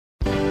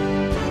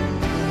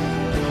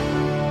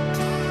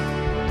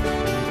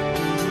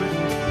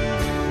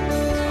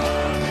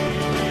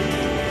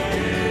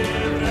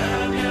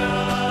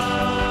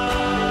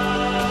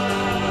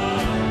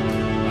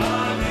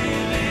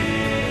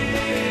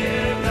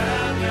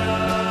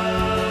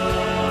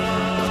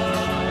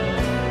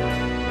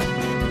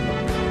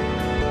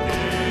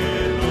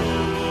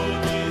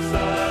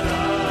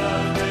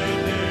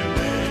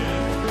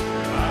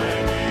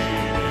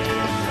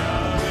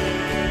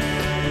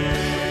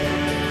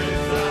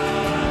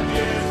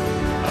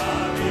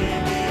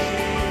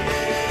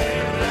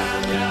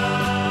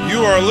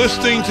You are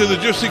listening to the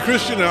Gypsy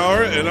Christian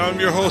Hour, and I'm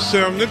your host,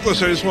 Sam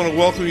Nicholas. I just want to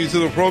welcome you to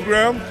the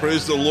program.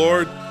 Praise the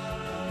Lord.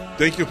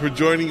 Thank you for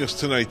joining us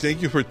tonight.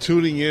 Thank you for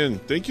tuning in.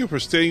 Thank you for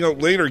staying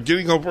up late or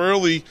getting up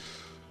early,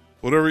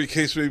 whatever your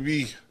case may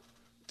be,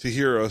 to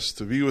hear us,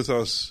 to be with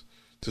us,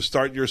 to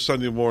start your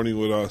Sunday morning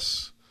with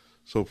us.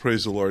 So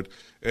praise the Lord.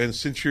 And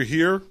since you're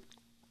here,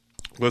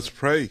 let's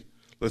pray.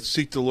 Let's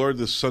seek the Lord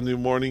this Sunday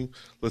morning.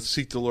 Let's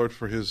seek the Lord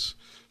for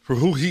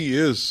who He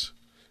is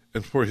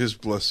and for His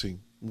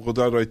blessing. Well,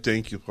 God, I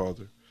thank you,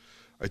 Father.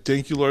 I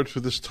thank you, Lord, for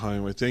this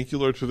time. I thank you,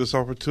 Lord, for this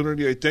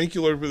opportunity. I thank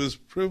you, Lord, for this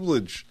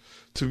privilege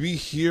to be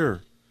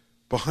here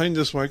behind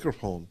this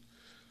microphone,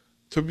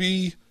 to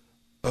be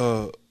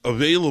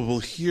available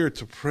here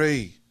to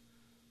pray.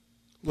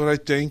 Lord, I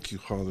thank you,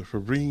 Father,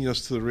 for bringing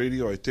us to the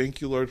radio. I thank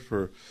you, Lord,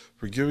 for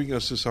giving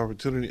us this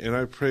opportunity. And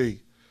I pray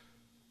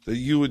that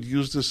you would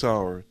use this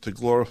hour to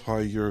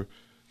glorify your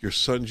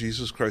Son,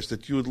 Jesus Christ,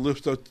 that you would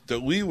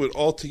that we would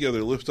all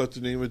together lift up the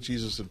name of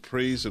Jesus and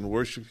praise and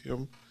worship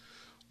Him.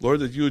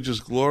 Lord, that you would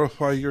just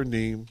glorify your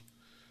name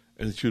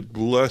and that you would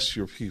bless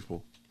your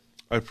people.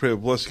 I pray a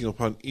blessing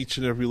upon each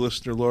and every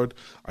listener, Lord.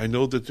 I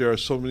know that there are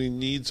so many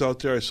needs out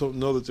there. I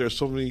know that there are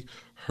so many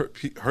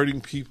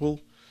hurting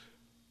people.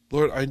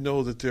 Lord, I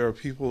know that there are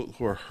people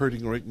who are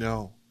hurting right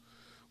now.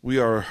 We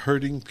are a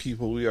hurting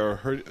people. We are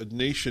a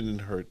nation in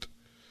hurt.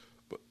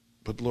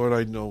 But Lord,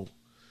 I know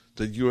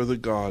that you are the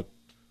God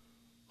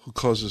who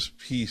causes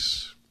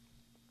peace,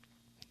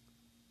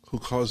 who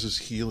causes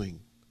healing,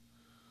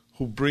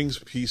 who brings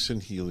peace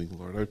and healing,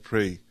 Lord. I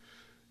pray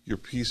your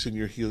peace and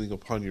your healing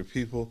upon your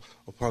people,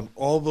 upon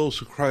all those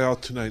who cry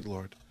out tonight,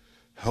 Lord.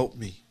 Help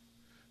me.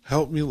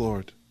 Help me,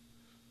 Lord.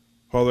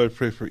 Father, I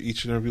pray for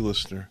each and every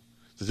listener,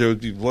 that there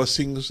would be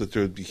blessings, that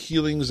there would be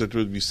healings, that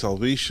there would be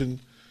salvation,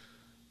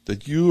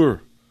 that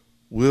your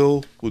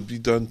will would be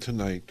done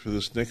tonight for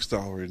this next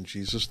hour. In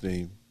Jesus'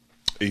 name,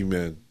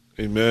 amen.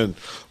 Amen.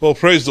 Well,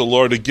 praise the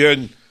Lord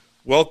again.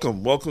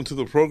 Welcome to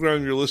the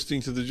program. You're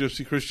listening to the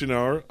Gypsy Christian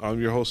Hour. I'm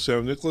your host,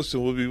 Sam Nicholas,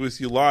 and we'll be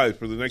with you live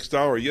for the next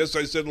hour. Yes,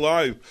 I said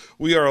live.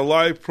 We are a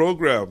live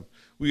program.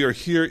 We are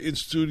here in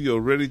studio,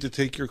 ready to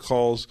take your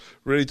calls,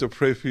 ready to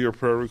pray for your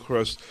prayer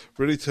requests,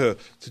 ready to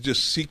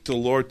just seek the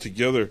Lord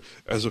together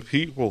as a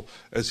people,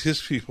 as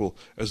His people,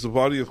 as the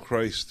body of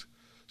Christ.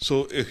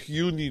 So if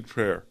you need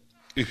prayer,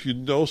 if you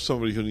know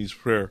somebody who needs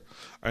prayer,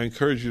 I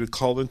encourage you to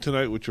call in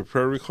tonight with your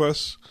prayer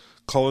requests.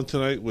 Call in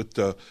tonight with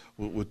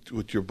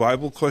your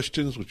Bible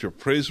questions, with your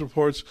praise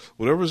reports,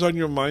 whatever's on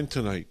your mind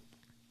tonight.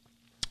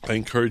 I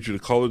encourage you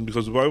to call in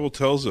because the Bible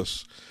tells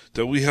us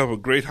that we have a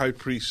great high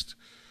priest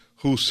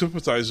who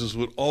sympathizes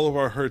with all of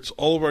our hurts,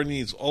 all of our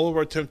needs, all of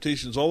our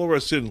temptations, all of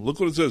our sin.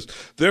 Look what it says.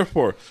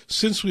 Therefore,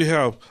 since we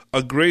have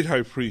a great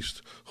high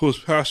priest who has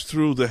passed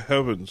through the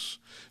heavens,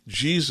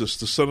 Jesus,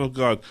 the Son of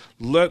God,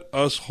 let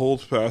us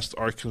hold fast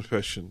our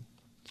confession.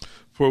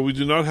 For we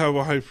do not have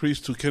a high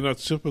priest who cannot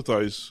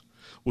sympathize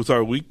with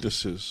our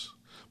weaknesses,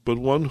 but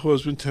one who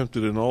has been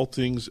tempted in all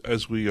things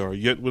as we are,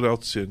 yet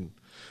without sin.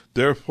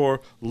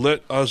 Therefore,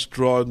 let us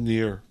draw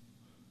near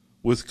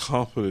with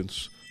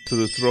confidence to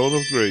the throne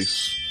of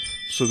grace,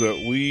 so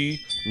that we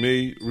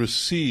may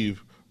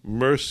receive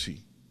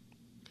mercy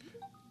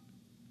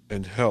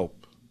and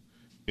help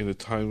in a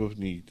time of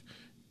need.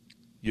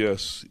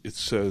 Yes, it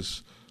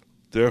says,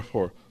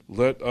 therefore,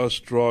 let us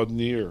draw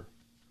near.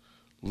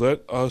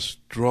 Let us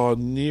draw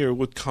near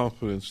with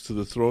confidence to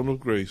the throne of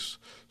grace,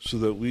 so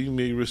that we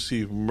may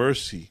receive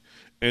mercy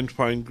and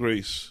find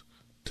grace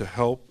to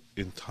help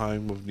in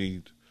time of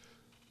need.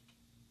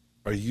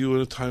 Are you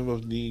in a time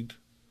of need?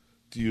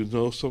 Do you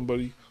know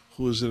somebody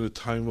who is in a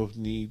time of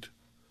need,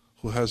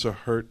 who has a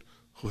hurt,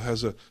 who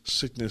has a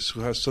sickness, who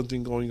has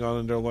something going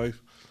on in their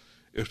life?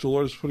 If the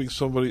Lord is putting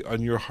somebody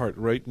on your heart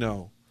right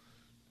now,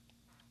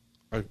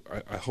 I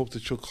hope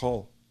that you'll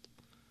call.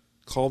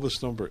 Call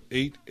this number,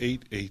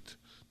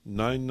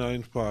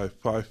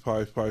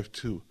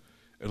 888-995-5552,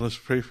 and let's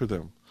pray for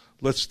them.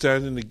 Let's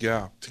stand in the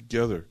gap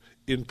together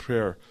in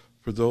prayer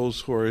for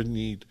those who are in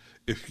need.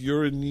 If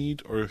you're in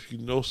need or if you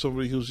know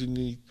somebody who's in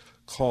need,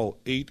 call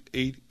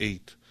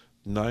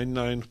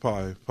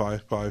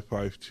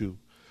 888-995-5552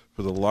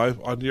 for the live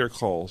on-air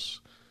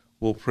calls.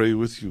 We'll pray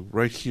with you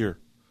right here,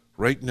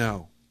 right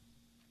now.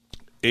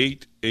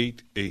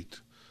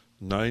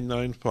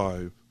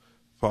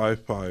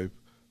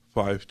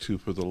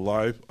 888-995-5552 for the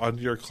live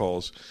on-air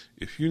calls.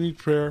 If you need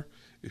prayer,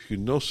 if you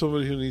know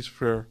somebody who needs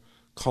prayer,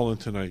 call in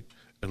tonight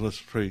and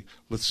let's pray.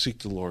 Let's seek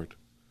the Lord.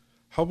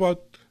 How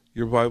about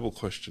your Bible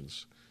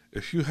questions?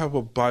 If you have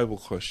a Bible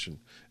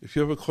question, if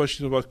you have a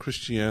question about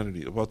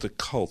Christianity, about the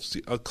cults,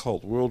 the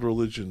occult, world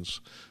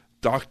religions,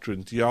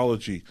 doctrine,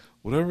 theology,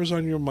 whatever's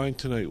on your mind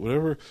tonight,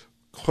 whatever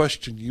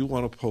question you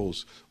want to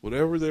pose,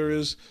 whatever there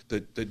is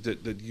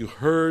that you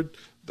heard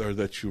or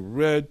that you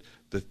read,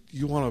 that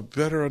you want a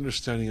better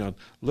understanding on,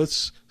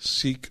 let's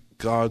seek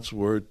God's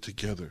Word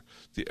together.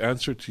 The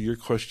answer to your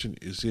question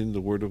is in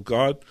the Word of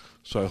God.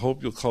 So I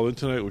hope you'll call in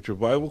tonight with your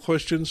Bible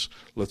questions.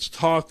 Let's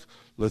talk.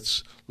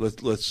 Let's. What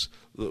does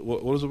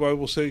the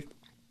Bible say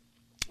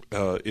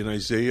in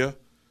Isaiah?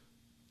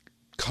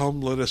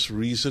 Come, let us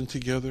reason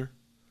together.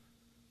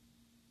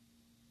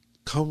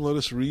 Come, let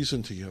us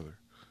reason together.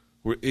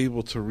 We're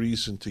able to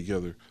reason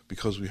together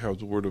because we have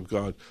the Word of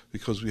God,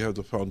 because we have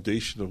the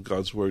foundation of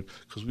God's Word,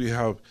 because we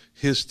have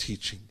His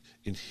teaching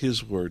in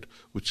His Word,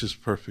 which is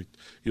perfect.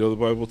 You know, the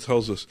Bible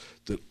tells us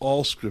that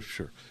all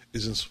Scripture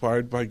is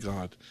inspired by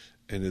God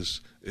and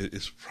is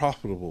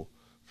profitable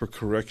for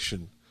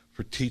correction,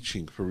 for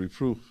teaching, for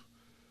reproof.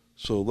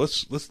 So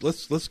let's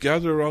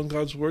gather around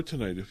God's Word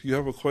tonight. If you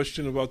have a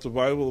question about the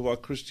Bible,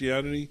 about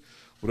Christianity,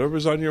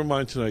 whatever's on your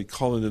mind tonight,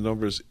 call in. The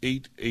number is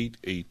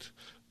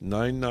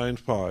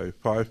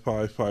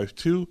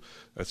 888-995-5552.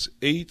 That's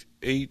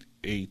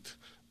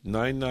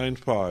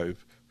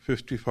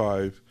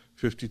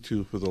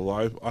 888-995-5552 for the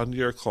live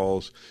on-the-air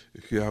calls.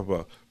 If you have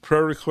a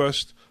prayer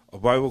request, a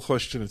Bible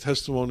question, a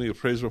testimony, a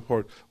praise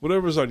report,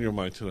 whatever's on your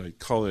mind tonight,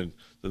 call in.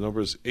 The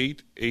number is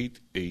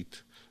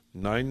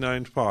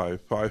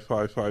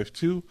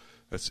 888-995-5552.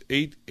 That's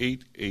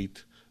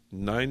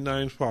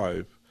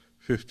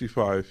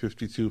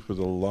 888-995-5552 for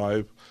the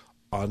live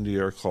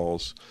on-the-air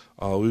calls.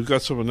 We've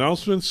got some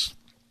announcements.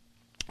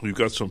 We've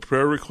got some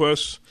prayer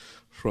requests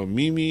from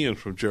Mimi and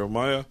from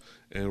Jeremiah,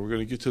 and we're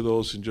going to get to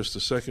those in just a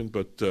second.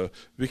 But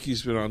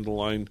Vicky's been on the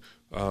line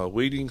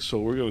waiting, so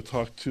we're going to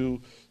talk to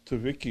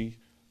Vicky.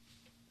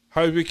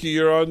 Hi, Vicky.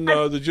 You're on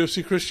the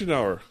Gypsy Christian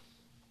Hour.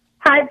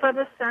 Hi,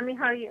 Brother Sammy.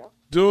 How are you?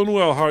 Doing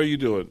well. How are you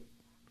doing?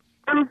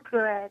 I'm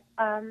good.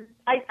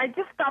 I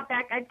just got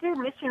back. I do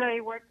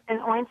missionary work in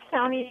Orange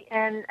County,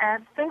 and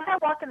as soon as I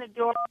walk in the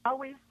door, I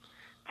always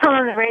turn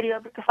on the radio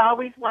because I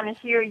always want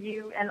to hear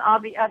you and all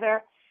the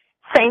other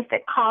saints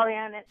that call in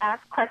and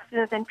ask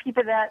questions and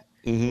people that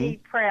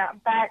need prayer.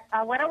 But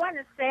what I want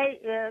to say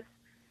is,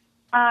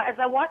 as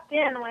I walked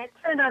in, when I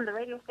turned on the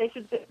radio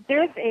station,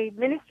 there's a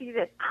ministry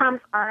that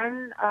comes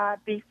on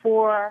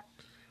before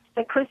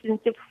the Christian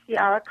Gypsy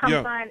Hour comes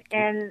on,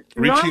 and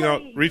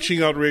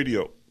reaching out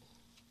radio.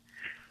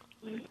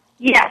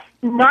 Yes,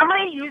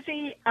 normally,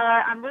 usually,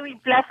 I'm really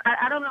blessed.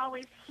 I don't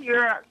always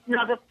hear,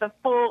 the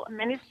full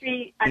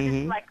ministry. I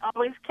just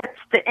always catch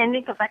the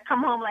ending because I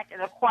come home at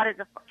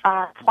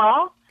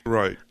 11:45.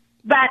 Right.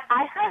 But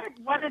I heard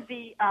one of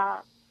the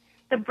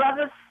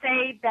brothers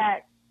say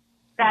that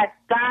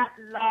God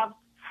loved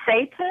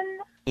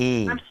Satan.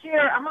 I'm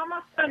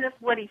almost certain that's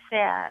what he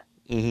said.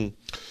 And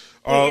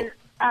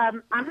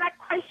I'm not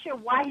quite sure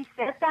why he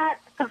said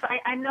that because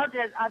I know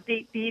that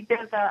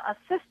there's a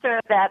sister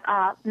that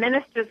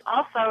ministers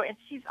also, and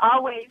she's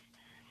always,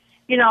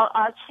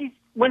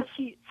 when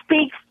she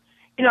speaks,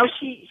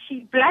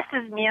 she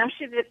blesses me. I'm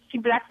sure that she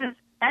blesses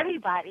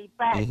everybody,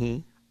 but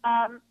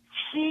I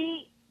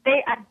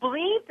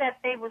believe that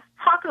they was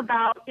talking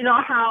about,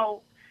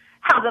 how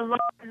the Lord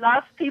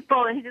loves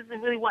people and he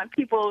doesn't want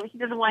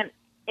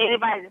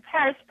anybody to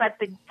perish. But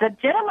the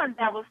gentleman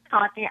that was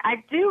talking,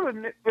 I do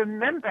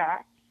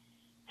remember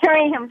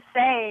hearing him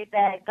say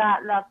that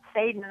God loves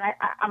Satan, and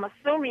I'm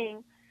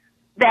assuming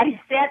that he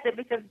said that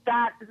because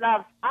God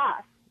loves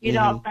us,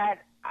 but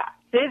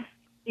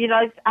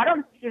I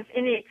don't think there's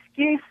any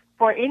excuse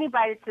for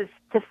anybody to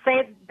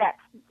say that,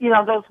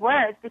 those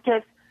words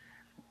because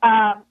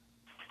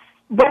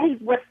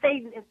what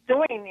Satan is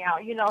doing now,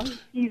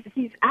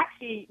 he's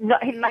actually,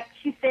 like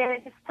she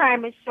said, his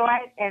time is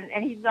short,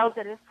 and he knows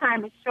that his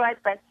time is short,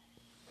 but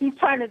he's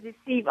trying to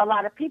deceive a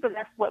lot of people.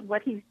 That's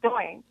what he's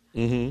doing.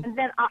 And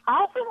then I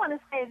also want to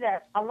say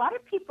that a lot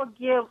of people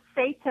give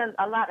Satan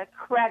a lot of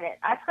credit.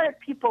 I've heard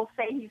people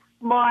say he's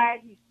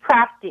smart, he's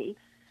crafty.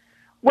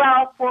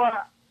 Well, for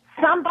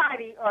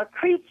somebody or a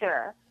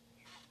creature,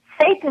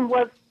 Satan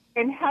was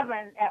in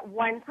heaven at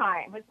one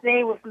time. His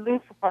name was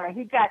Lucifer.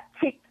 He got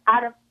kicked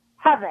out of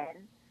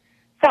heaven.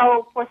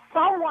 So for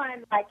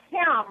someone like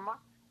him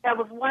that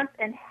was once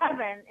in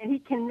heaven and he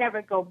can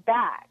never go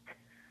back,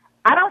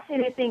 I don't see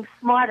anything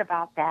smart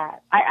about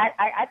that.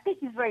 I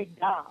think he's very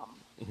dumb.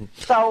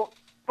 So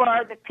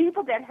for the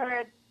people that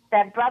heard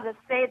that brother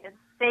say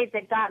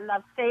that God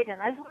loves Satan,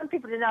 I just want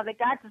people to know that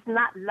God does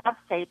not love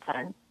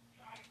Satan.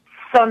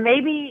 So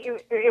maybe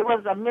it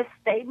was a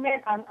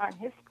misstatement on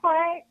his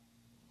part.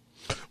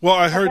 Well,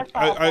 I heard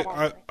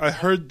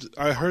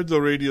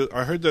the radio.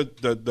 I heard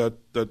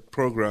that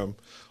program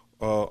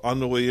on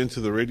the way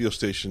into the radio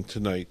station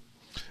tonight,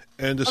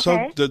 and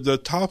the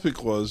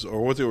topic was,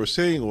 or what they were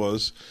saying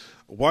was,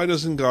 why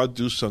doesn't God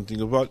do something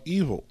about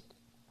evil?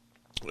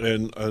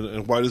 And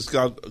why does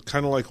God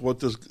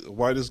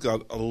why does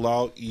God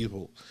allow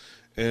evil?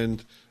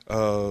 And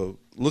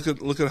look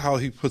at how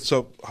he puts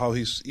up, how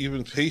he's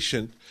even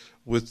patient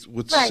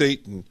with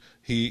Satan.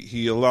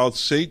 He allowed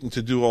Satan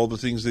to do all the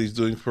things that he's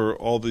doing for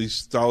all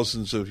these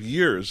thousands of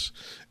years,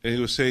 and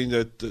he was saying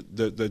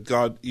that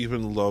God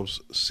even loves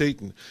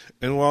Satan.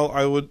 And while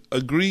I would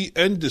agree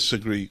and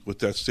disagree with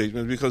that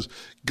statement, because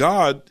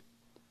God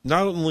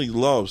not only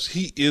loves,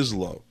 he is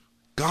love.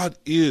 God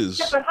is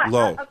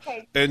love.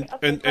 And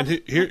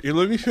here,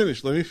 let me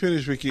finish,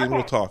 Vicky, and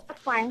we'll talk.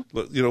 That's fine.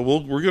 We're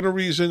going to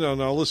reason,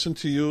 and I'll listen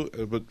to you.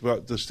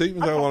 But the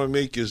statement I want to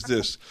make is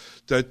this: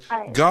 that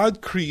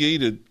God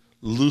created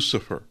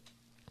Lucifer,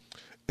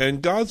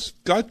 And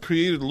God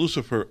created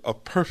Lucifer a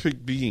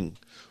perfect being,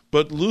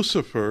 but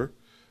Lucifer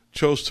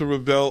chose to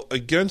rebel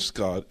against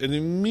God, and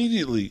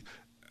immediately,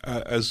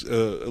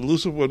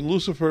 when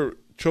Lucifer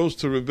chose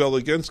to rebel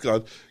against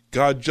God,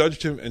 God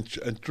judged him and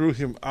threw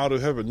him out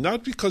of heaven,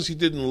 not because he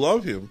didn't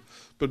love him,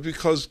 but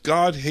because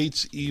God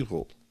hates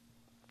evil.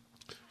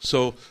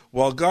 So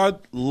while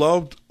God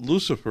loved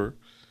Lucifer,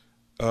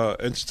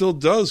 and still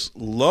does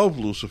love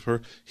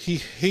Lucifer, he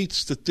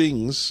hates the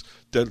things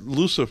that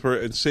Lucifer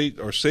and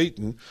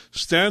Satan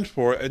stand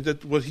for, and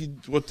that what he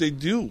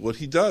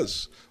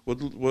does,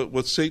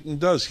 what Satan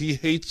does. He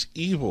hates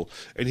evil,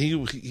 and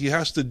he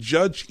has to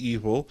judge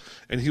evil,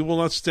 and he will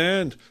not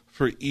stand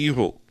for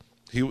evil.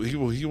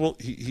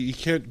 He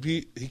can't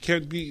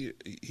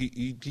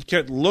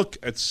look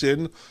at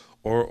sin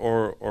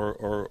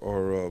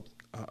or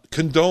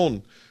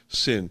condone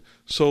sin.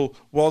 So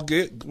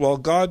while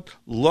God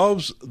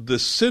loves the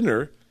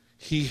sinner,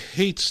 he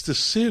hates the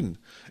sin.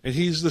 And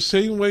he's the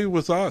same way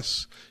with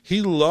us.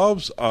 He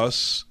loves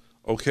us,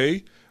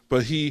 okay,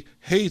 but he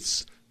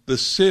hates the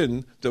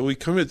sin that we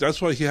commit.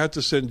 That's why he had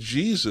to send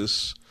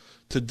Jesus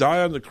to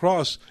die on the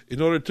cross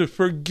in order to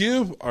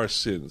forgive our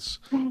sins.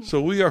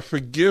 So we are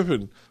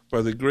forgiven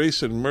by the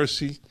grace and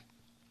mercy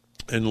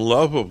and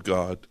love of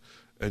God.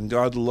 And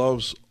God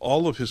loves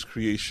all of his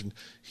creation.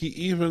 He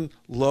even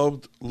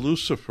loved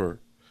Lucifer,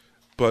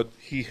 but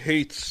he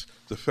hates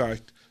the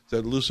fact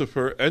that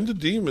Lucifer and the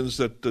demons,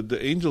 that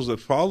the angels that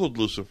followed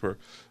Lucifer,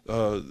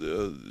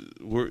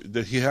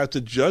 that he had to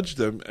judge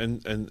them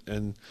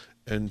and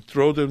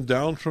throw them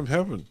down from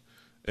heaven.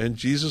 And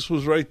Jesus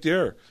was right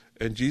there.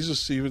 And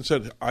Jesus even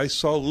said, I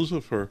saw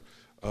Lucifer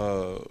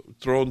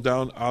thrown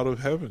down out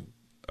of heaven.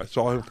 I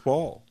saw him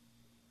fall.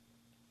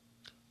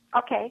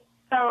 Okay.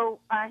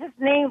 So his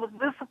name was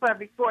Lucifer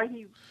before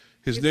he...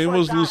 His name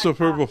was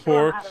Lucifer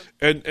before,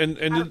 and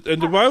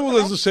the Bible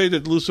doesn't say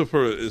that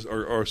Lucifer is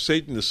or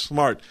Satan is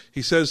smart.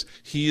 He says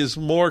he is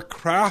more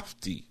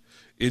crafty.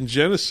 In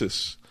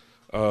Genesis,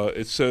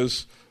 it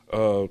says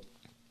that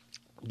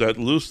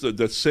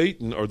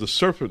Satan, or the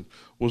serpent,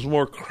 was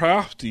more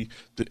crafty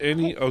than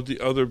any of the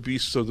other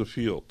beasts of the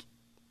field.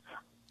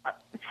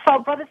 So,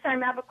 Brother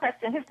Sam, I have a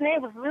question. His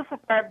name was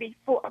Lucifer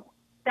before.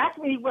 That's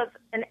when he was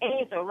an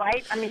angel,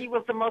 right? I mean, he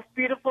was the most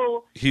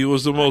beautiful. He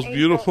was the most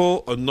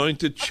beautiful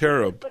anointed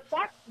cherub. But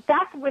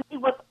that's when he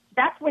was.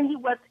 That's when he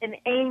was an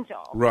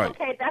angel. Right.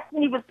 Okay, that's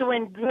when he was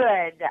doing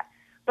good.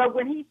 But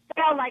when he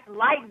fell like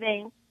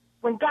lightning,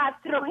 when God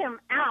threw him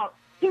out,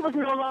 he was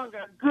no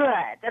longer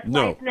good. That's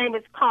why his name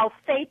is called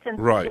Satan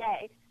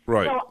today.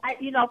 Right. So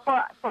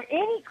for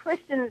any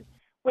Christian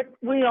would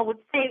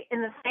say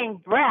in the same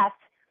breath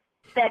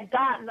that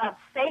God loves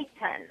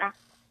Satan.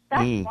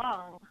 That's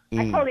wrong.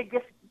 I totally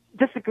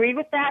disagree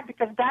with that,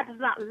 because God does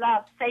not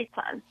love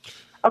Satan.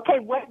 Okay,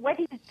 what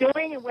he's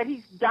doing and what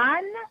he's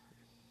done,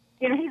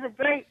 he's a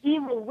very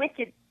evil,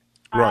 wicked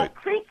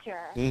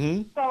creature.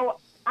 Mm-hmm. So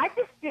I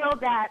just feel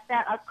that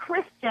a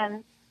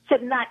Christian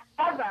should not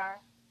ever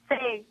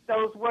say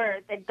those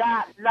words, that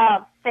God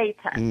loves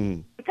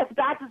Satan, because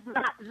God does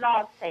not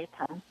love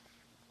Satan.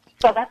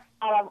 So that's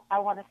all I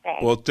want to say.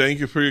 Well, thank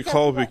you for your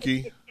call,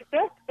 Vicki.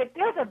 If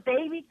there's a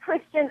baby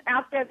Christian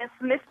out there that's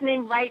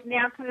listening right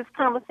now to this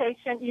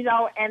conversation,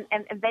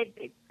 and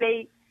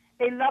they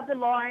love the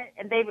Lord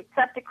and they've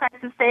accepted Christ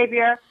as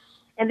Savior,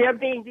 and they're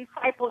being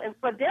discipled, and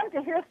for them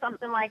to hear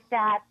something like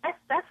that,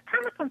 that's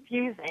kind of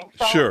confusing.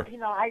 So, sure.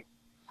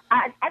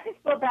 I just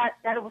feel that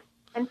it was,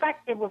 in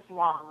fact, it was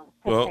wrong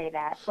to say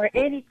that. For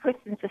any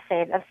Christian to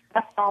say that,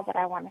 that's all that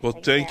I want to say.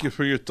 Well, thank you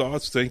for your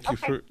thoughts. Thank you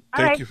for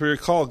your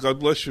call. God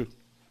bless you.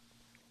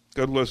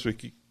 God bless,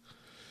 Vicki.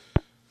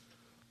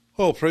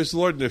 Oh, praise the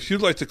Lord. And if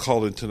you'd like to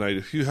call in tonight,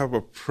 if you have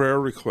a prayer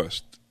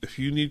request, if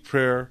you need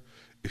prayer,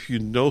 if you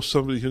know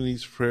somebody who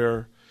needs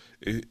prayer,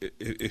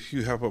 if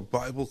you have a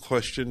Bible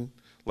question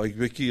like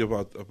Vicki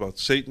about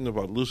Satan,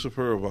 about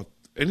Lucifer, about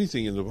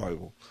anything in the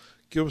Bible,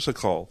 give us a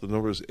call. The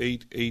number is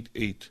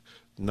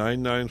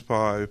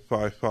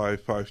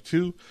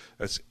 888-995-5552.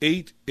 That's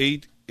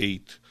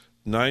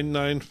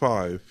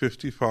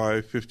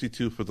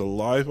 888-995-5552 for the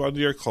live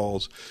on-the-air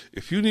calls.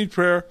 If you need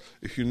prayer,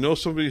 if you know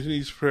somebody who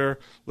needs prayer,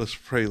 let's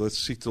pray. Let's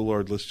seek the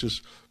Lord. Let's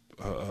just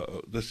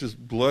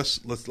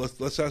bless.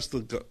 Let's ask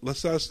the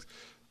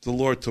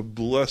Lord to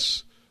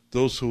bless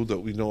those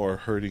that we know are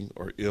hurting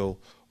or ill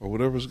or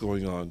whatever's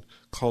going on.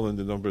 Call in.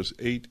 The number is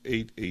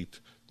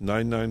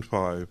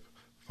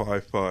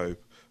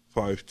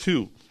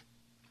 888-995-5552.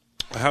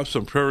 I have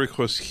some prayer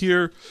requests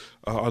here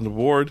on the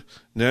board.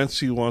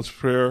 Nancy wants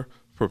prayer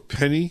for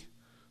Penny,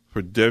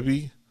 for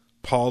Debbie,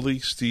 Polly,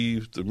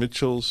 Steve, the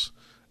Mitchells,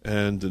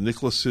 and the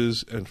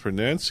Nicholases, and for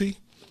Nancy.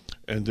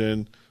 And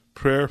then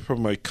prayer for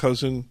my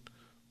cousin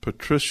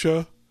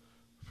Patricia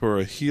for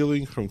a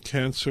healing from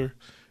cancer.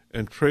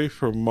 And pray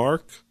for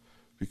Mark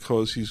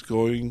because he's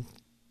going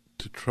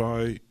to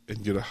try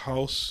and get a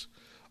house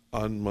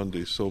on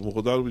Monday. So,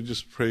 Mogadal, we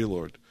just pray,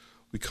 Lord.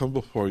 We come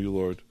before you,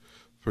 Lord,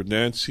 for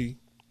Nancy,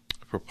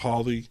 for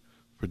Polly,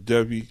 for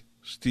Debbie,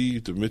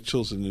 Steve, the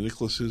Mitchells, and the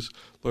Nicholases.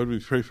 Lord, we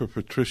pray for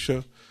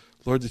Patricia.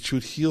 Lord, that you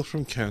would heal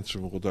from cancer,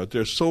 Mogodad.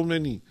 There are so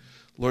many,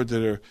 Lord,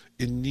 that are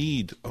in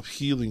need of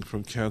healing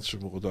from cancer,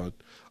 Mogodad.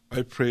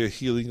 I pray a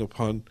healing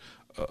upon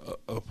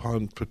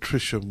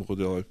Patricia,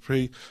 Mogodad. I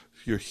pray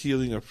for your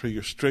healing. I pray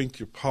your strength,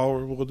 your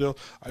power, Mogodad.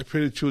 I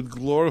pray that you would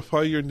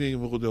glorify your name,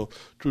 Mogodad,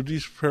 through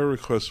these prayer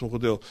requests,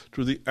 Mogodad,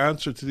 through the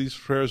answer to these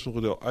prayers,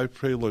 Mogodad. I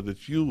pray, Lord,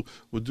 that you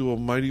would do a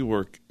mighty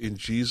work in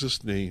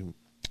Jesus' name.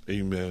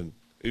 Amen.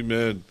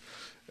 Amen.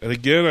 And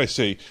again, I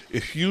say,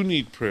 if you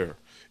need prayer,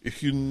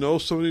 if you know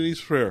somebody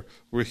needs prayer,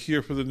 we're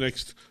here for the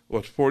next,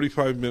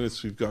 45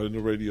 minutes we've got in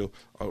the radio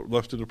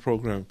left in the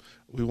program.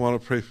 We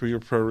want to pray for your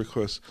prayer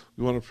requests.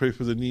 We want to pray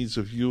for the needs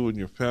of you and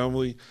your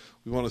family.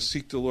 We want to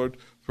seek the Lord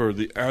for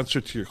the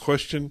answer to your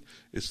question.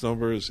 Its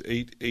number is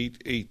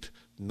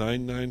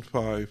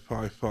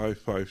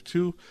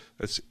 888-995-5552.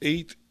 That's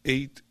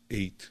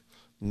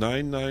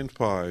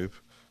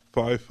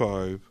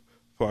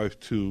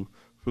 888-995-5552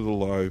 for the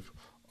live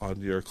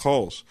on-the-air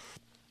calls.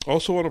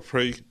 Also want to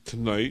pray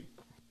tonight.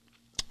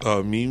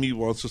 Mimi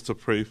wants us to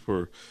pray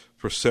for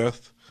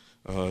Seth.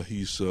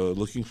 He's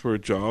looking for a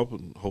job,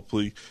 and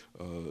hopefully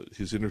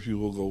his interview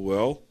will go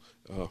well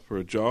for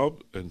a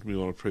job. And we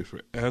want to pray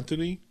for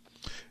Anthony.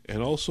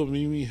 And also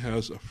Mimi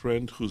has a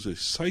friend who's a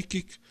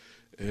psychic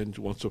and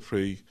wants to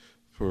pray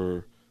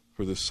for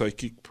the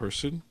psychic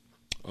person.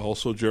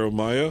 Also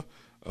Jeremiah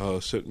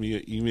sent me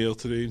an email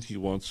today, and he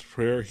wants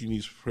prayer. He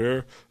needs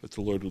prayer that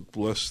the Lord would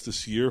bless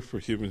this year for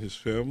him and his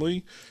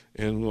family.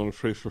 And we want to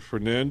pray for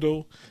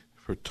Fernando,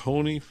 for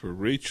Tony, for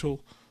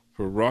Rachel,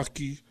 for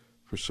Rocky,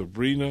 for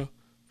Sabrina,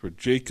 for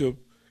Jacob,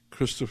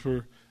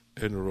 Christopher,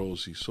 and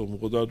Rosie. So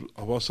Mogodad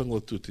awasang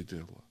latuti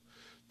dela.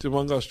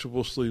 Timangas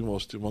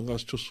chuboslimos,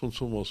 timangas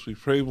chusunsumos. We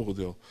pray,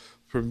 Mogodel,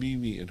 for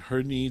Mimi and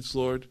her needs,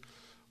 Lord.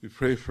 We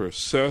pray for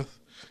Seth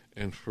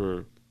and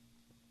for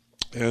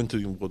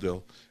Anthony,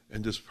 Mogodel,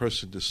 and this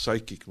person, this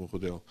psychic,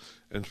 Mogodel,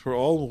 and for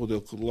all,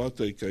 Mogodel,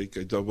 kulate kay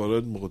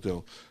dabaran,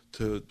 Mogodel,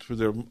 for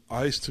their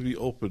eyes to be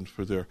opened,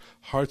 for their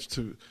hearts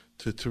to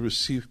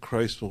receive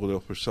Christ,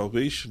 Mogodel, for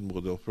salvation,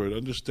 Mogodel, for an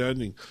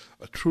understanding,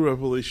 a true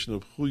revelation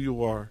of who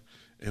you are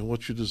and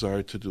what you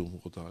desire to do,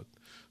 Mogodad.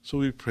 So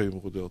we pray,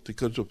 Mogodel,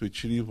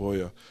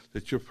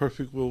 that your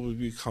perfect will will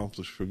be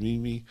accomplished for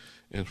Mimi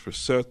and for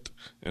Seth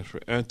and for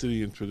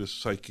Anthony and for this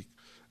psychic.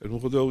 And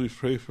Mogodel, we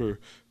pray for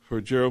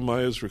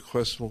Jeremiah's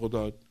request,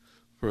 Mogodad,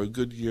 for a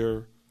good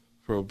year,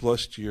 for a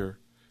blessed year.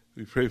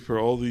 We pray for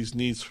all these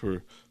needs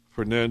for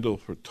Fernando,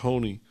 for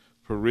Tony,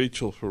 for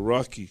Rachel, for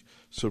Rocky,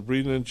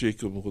 Sabrina and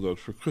Jacob, Mogodad,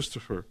 for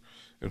Christopher,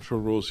 and for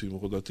Rosie,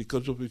 Mogodad.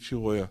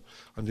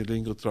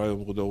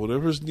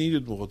 Whatever is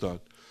needed, Mogodad.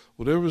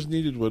 Whatever is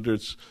needed, whether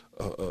it's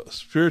a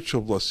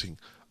spiritual blessing,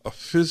 a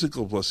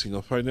physical blessing,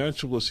 a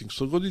financial blessing.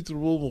 So go to the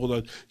rule,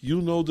 Mogodad.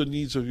 You know the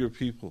needs of your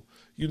people.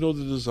 You know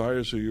the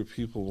desires of your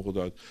people,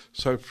 Mogodad.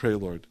 So I pray,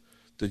 Lord,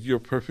 that your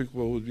perfect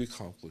will would be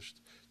accomplished,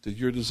 that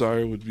your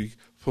desire would be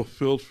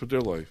fulfilled for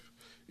their life.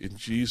 In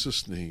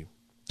Jesus' name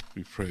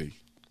we pray.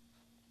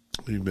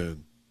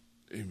 Amen.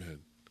 Amen.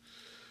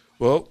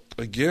 Well,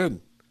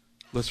 again,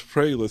 let's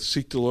pray. Let's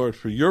seek the Lord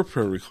for your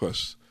prayer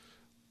requests.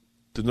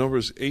 The number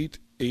is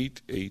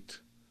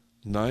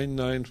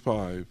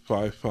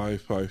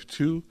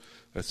 888-995-5552.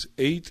 That's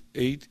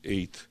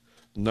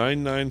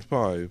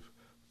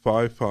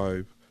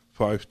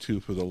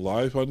 888-995-5552 for the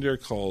live on-air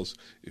calls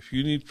if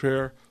you need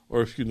prayer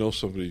or if you know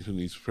somebody who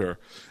needs prayer.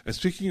 And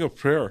speaking of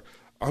prayer,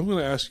 I'm going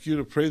to ask you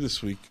to pray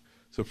this week,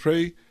 to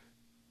pray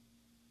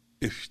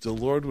if the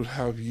Lord would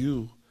have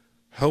you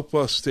help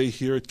us stay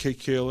here at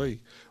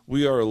KKLA.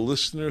 We are a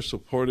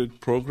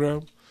listener-supported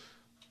program,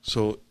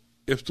 so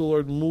if the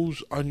Lord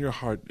moves on your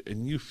heart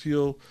and you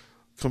feel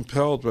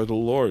compelled by the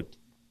Lord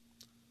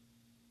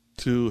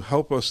to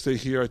help us stay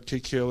here at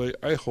KKLA,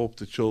 I hope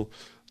that you'll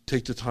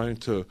take the time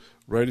to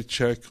write a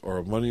check or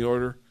a money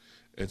order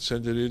and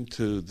send it in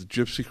to the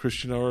Gypsy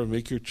Christian Hour.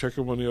 Make your check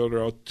or money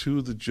order out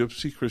to the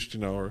Gypsy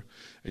Christian Hour,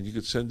 and you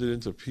can send it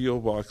into P.O.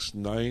 Box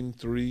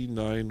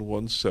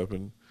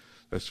 93917.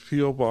 That's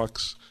P.O.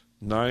 Box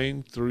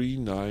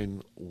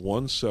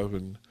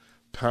 93917,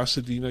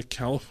 Pasadena,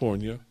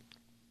 California,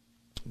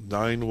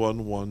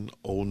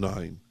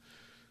 91109.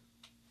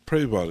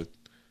 Pray about it.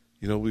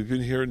 You know, we've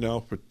been here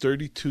now for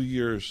 32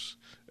 years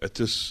at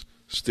this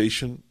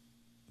station,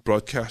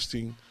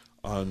 broadcasting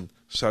on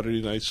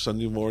Saturday night,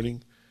 Sunday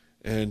morning,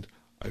 and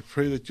I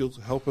pray that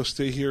you'll help us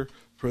stay here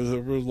for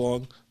however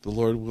long the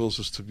Lord wills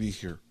us to be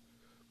here.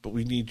 But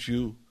we need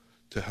you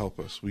to help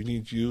us. We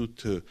need you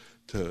to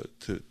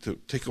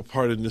take a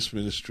part in this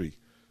ministry.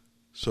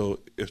 So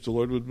if the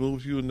Lord would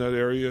move you in that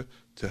area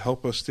to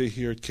help us stay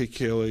here at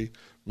KKLA,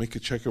 make a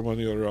check or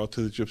money order out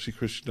to the Gypsy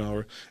Christian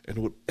Hour, and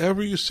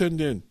whatever you send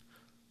in,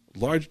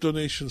 large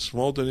donation,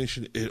 small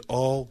donation, it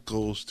all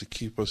goes to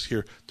keep us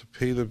here, to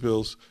pay the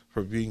bills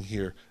for being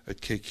here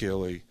at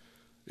KKLA.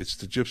 It's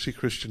the Gypsy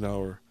Christian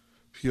Hour,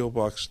 P.O.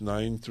 Box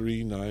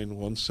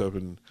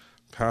 93917,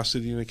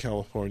 Pasadena,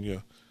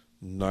 California,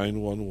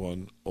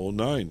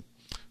 91109.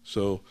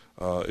 So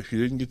if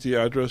you didn't get the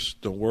address,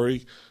 don't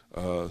worry.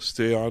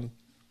 Stay on,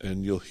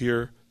 and you'll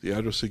hear The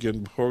address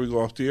again before we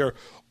go off the air.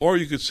 Or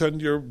you could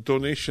send your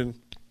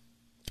donation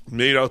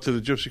made out to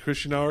the Gypsy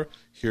Christian Hour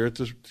here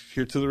to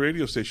the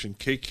radio station,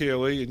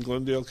 KKLA in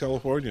Glendale,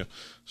 California.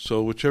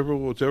 So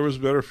whatever is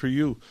better for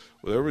you,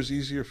 whatever is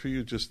easier for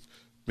you, just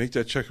make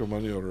that check or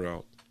money order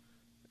out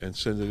and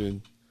send it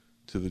in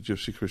to the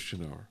Gypsy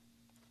Christian Hour.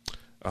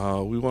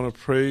 We want to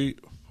pray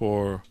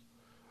for,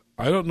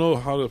 I don't know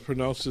how to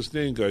pronounce this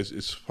name, guys.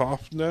 It's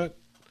Fafnat,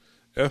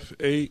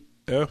 F-A-F-N-A-T.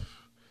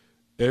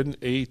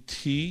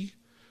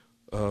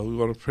 We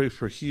want to pray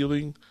for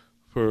healing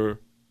for,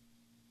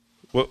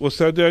 what's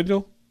that,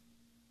 Daniel?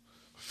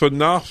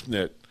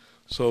 Fanafnet.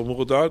 So,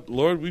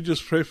 Lord, we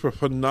just pray for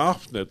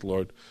Fanafnet,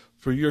 Lord,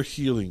 for your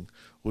healing.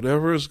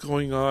 Whatever is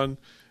going on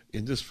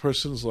in this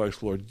person's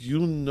life, Lord, you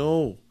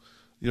know,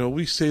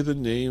 we say the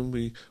name,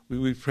 we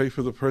pray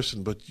for the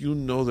person, but you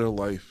know their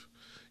life.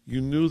 You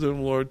knew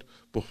them, Lord,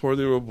 before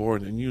they were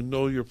born, and you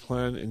know your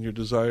plan and your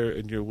desire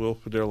and your will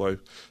for their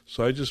life.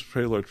 So I just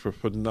pray, Lord, for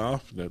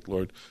Fanafnet,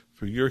 Lord,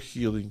 for your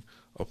healing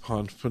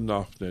upon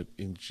Fanafnet.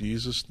 In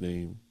Jesus'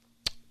 name,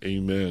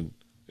 amen.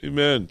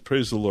 Amen.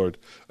 Praise the Lord.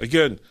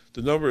 Again,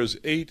 the number is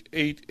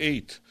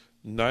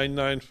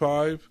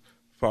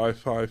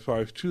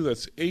 888-995-5552.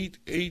 That's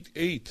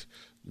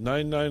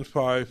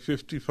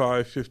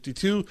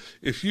 888-995-5552.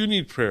 If you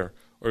need prayer,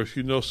 or if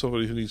you know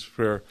somebody who needs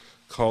prayer,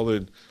 call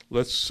in.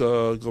 Let's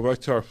go back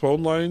to our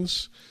phone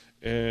lines,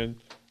 and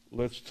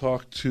let's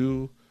talk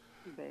to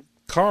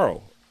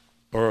Carl,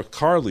 or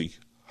Carly.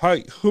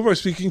 Hi, who am I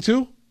speaking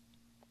to?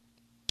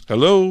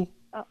 Hello?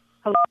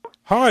 Hello?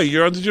 Hi,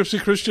 you're on the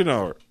Gypsy Christian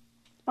Hour.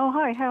 Oh,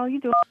 hi. How are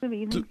you doing? Good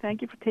evening.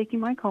 Thank you for taking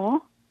my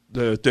call.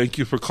 Thank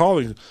you for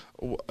calling.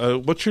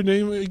 What's your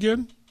name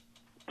again?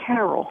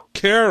 Carol.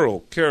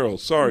 Carol.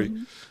 Sorry.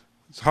 Mm-hmm.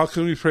 How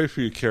can we pray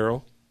for you,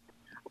 Carol?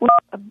 Well,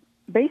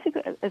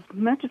 basically, as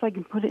much as I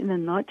can put it in a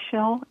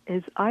nutshell,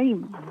 is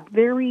I'm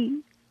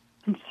very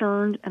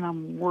concerned and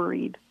I'm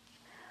worried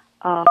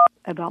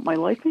about my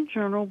life in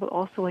general, but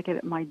also like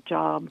at my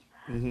job.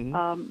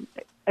 Mm-hmm.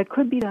 It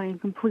could be that I'm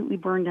completely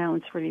burned out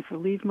and ready to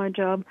leave my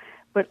job,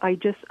 but I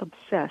just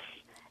obsess.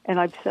 And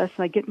I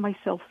get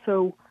myself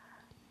so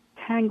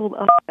tangled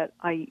up that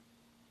I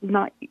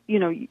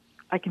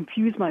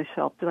confuse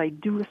myself. Did I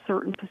do a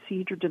certain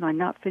procedure? Did I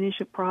not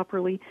finish it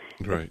properly?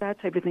 Right.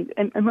 That type of thing.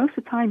 And most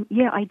of the time,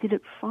 yeah, I did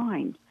it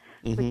fine.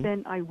 Mm-hmm. But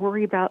then I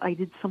worry about I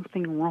did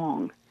something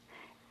wrong.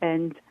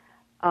 And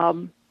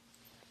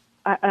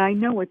I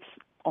know it's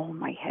all in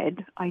my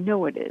head. I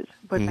know it is.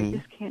 But I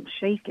just can't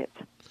shake it.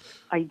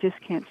 I just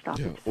can't stop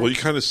it. Well, you're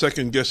kind of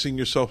second-guessing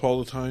yourself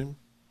all the time?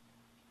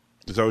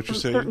 Is that what you're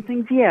saying? Certain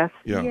things, yes.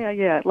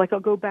 Yeah. Like I'll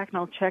go back and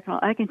I'll check. And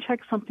I can check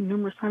something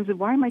numerous times.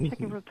 Why am I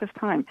checking for the fifth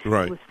time?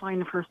 Right. It was fine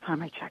the first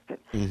time I checked it.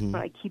 Mm-hmm.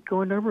 But I keep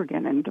going over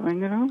again and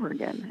doing it over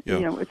again.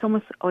 Yeah. It's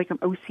almost like an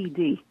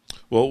OCD.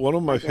 Well, one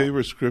of my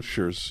favorite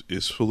scriptures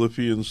is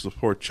Philippians, the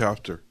 4th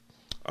chapter.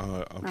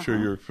 I'm sure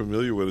you're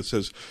familiar with it. It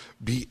says,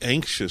 be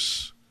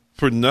anxious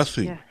for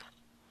nothing.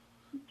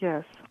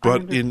 Yes.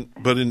 But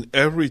in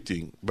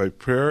everything, by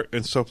prayer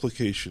and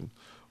supplication,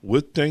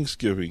 with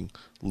thanksgiving,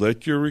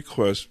 let your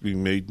requests be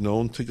made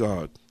known to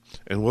God.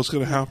 And what's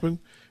going to happen?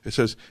 It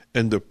says,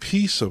 and the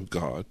peace of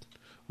God,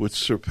 which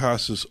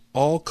surpasses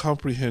all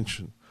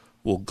comprehension,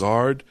 will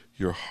guard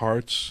your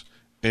hearts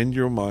and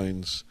your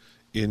minds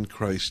in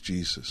Christ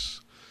Jesus.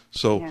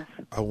 So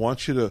I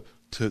want you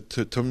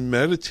to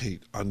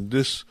meditate on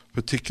this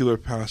particular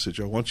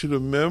passage. I want you to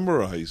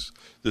memorize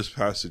this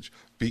passage.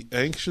 Be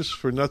anxious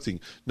for nothing.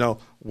 Now,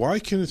 why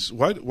can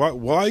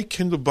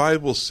the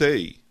Bible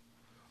say,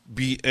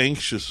 be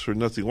anxious for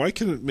nothing? Why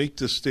can it make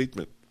this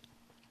statement?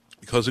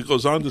 Because it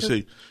goes on to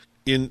say,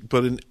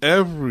 but in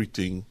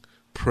everything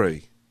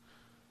pray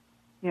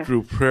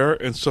through prayer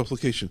and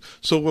supplication.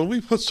 So when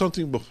we put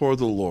something before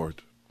the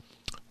Lord,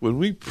 when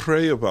we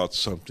pray about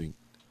something,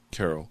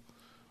 Carol,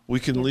 we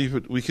can leave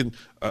it. We can,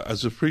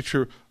 as a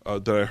preacher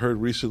that I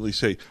heard recently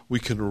say, we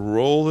can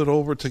roll it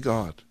over to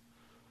God.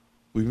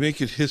 We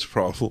make it His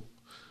problem.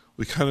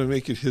 We kind of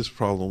make it His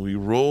problem. We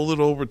roll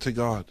it over to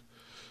God.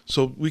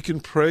 So we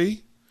can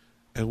pray.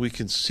 And we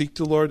can seek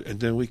the Lord,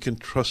 and then we can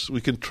trust.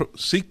 We can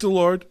seek the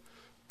Lord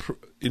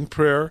in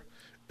prayer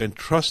and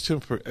trust Him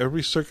for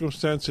every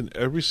circumstance and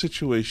every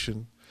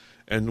situation.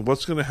 And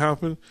what's going to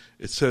happen?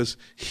 It says,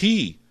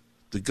 He,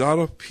 the God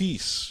of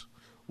peace,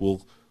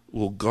 will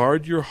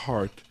guard your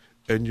heart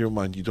and your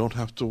mind. You don't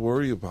have to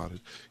worry about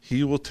it.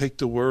 He will take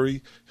the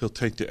worry. He'll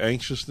take the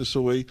anxiousness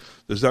away.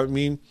 Does that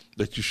mean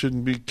that you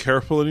shouldn't be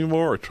careful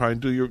anymore or try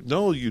and do your...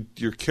 No,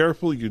 you're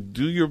careful. You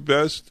do your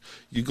best.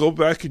 You go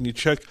back and you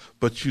check,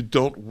 but you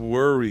don't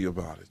worry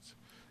about it.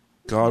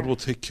 God will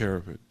take care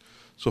of it.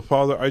 So,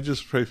 Father, I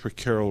just pray for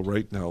Carol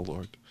right now,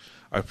 Lord.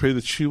 I pray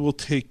that she will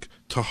take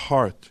to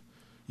heart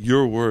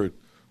your word,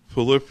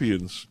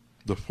 Philippians,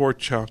 the 4th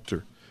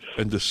chapter,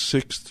 and the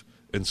 6th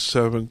and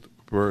 7th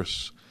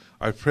verse.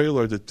 I pray,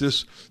 Lord, that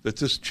this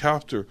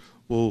chapter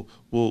will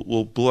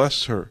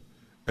bless her,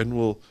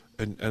 and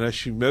as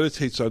she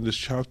meditates on this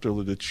chapter,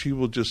 Lord, that she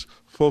will just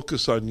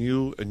focus on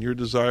you and your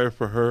desire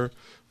for her,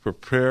 for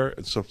prayer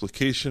and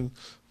supplication,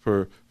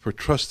 for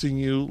trusting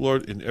you,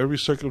 Lord, in every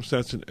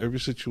circumstance, in every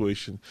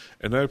situation.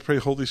 And I pray,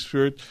 Holy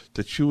Spirit,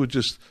 that you would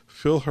just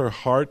fill her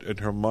heart and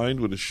her mind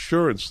with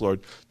assurance,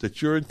 Lord,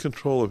 that you're in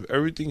control of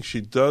everything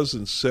she does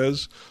and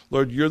says.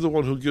 Lord, you're the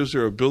one who gives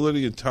her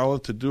ability and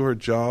talent to do her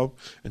job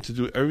and to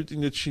do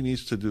everything that she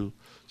needs to do.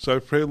 So I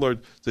pray,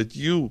 Lord, that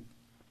you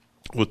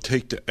would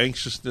take the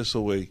anxiousness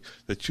away,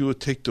 that you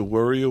would take the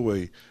worry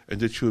away, and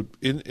that you would,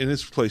 in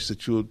its place,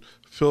 that you would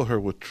fill her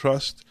with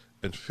trust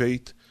and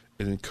faith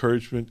and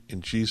encouragement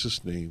in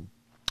Jesus' name.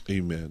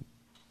 Amen.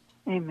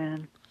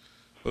 Amen.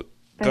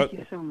 Thank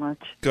you so much.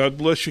 God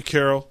bless you,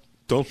 Carol.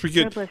 Don't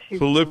forget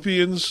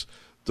Philippians,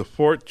 the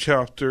 4th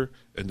chapter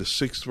and the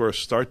 6th verse.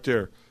 Start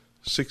there.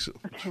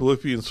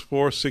 Philippians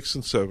 4, 6,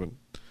 and 7.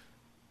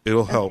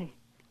 It'll help.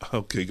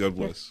 Okay, God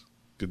bless. Yes.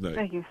 Good night.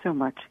 Thank you so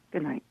much.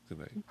 Good night. Good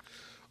night.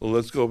 Well,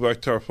 let's go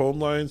back to our phone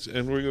lines,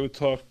 and we're going to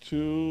talk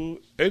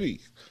to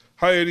Eddie.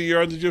 Hi, Eddie.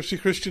 You're on the Gypsy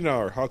Christian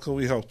Hour. How can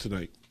we help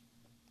tonight?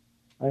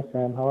 Hi,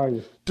 Sam. How are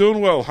you? Doing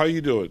well. How you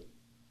doing?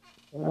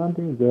 I'm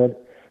doing good.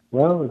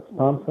 Well, it's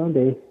Palm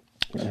Sunday.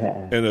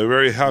 And a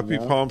very happy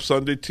Palm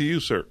Sunday to you,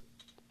 sir.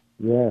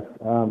 Yes.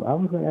 I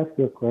was going to ask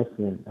you a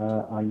question.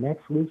 On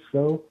next week's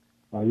show,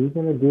 are you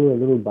going to do a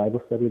little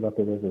Bible study about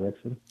the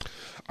resurrection?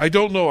 I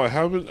don't know. I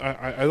haven't.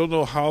 I don't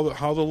know how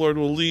the Lord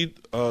will lead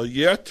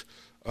yet.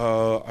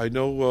 I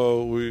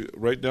know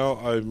right now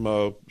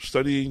I'm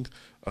studying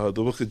the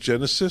book of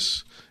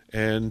Genesis,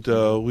 and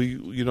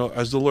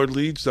as the Lord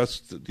leads, that's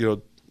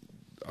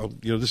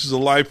this is a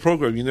live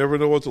program. You never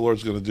know what the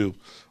Lord's going to do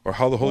or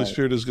how the Holy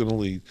Spirit is going to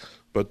lead.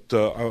 But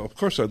of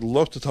course, I'd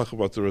love to talk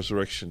about the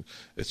resurrection.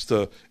 It's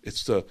the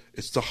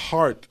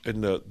heart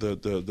and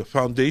the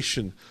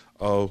foundation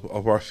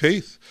of our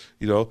faith.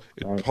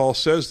 Paul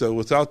says that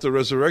without the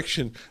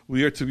resurrection,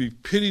 we are to be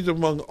pitied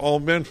among all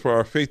men, for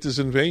our faith is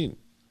in vain.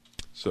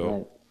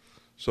 So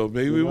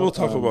maybe we will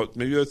talk about.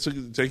 Maybe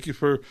thank you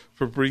for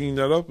bringing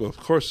that up. Of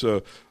course,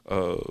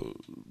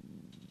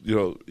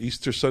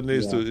 Easter Sunday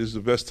is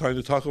the best time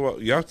to talk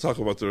about. You have to talk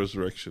about the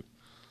resurrection.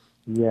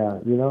 Yeah,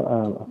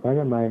 a friend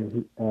of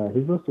mine,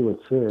 he goes to a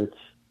church,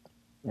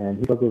 and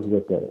he struggles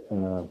with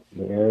the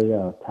area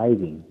of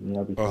tithing.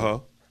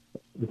 Because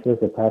he says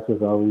the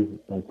pastor's always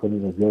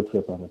putting a guilt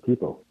trip on the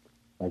people.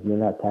 Like, you're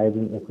not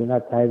tithing. If you're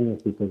not tithing,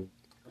 it's because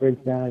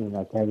breaks down. You're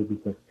not tithing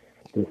because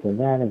this and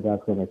that, and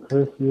God's going to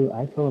curse you.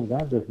 I told him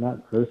God does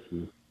not curse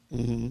you.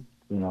 Mm-hmm.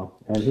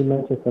 And he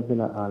mentioned something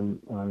on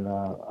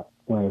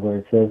where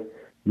it says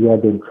you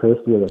have been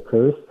cursed with a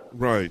curse.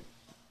 Right.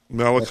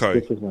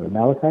 Malachi.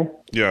 Malachi?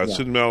 Yeah, it's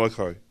in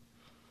Malachi.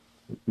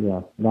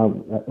 Yeah. Now,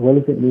 what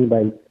does it mean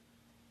by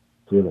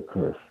with a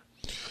curse?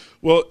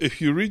 Well,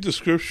 if you read the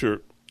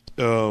scripture,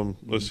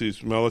 let's see,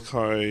 it's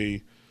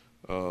Malachi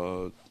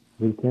 3:10.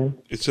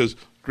 It says,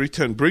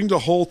 3:10, bring the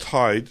whole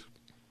tithe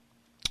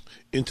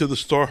into the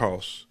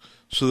storehouse,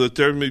 so that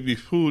there may be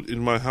food in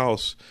my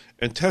house.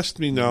 And test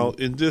me now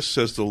in this,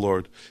 says the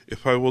Lord,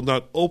 if I will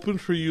not open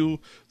for you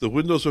the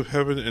windows of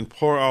heaven and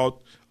pour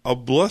out a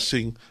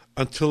blessing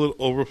until it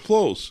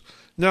overflows.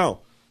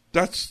 Now,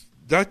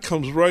 that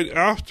comes right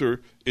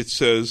after it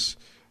says,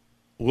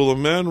 will a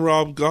man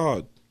rob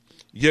God?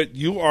 Yet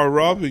you are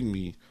robbing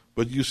me.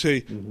 But you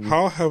say,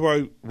 how have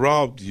I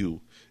robbed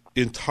you?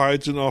 In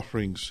tithes and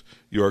offerings.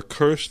 You are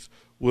cursed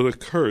with a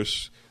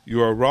curse.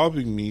 You are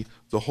robbing me,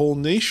 the whole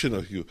nation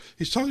of you.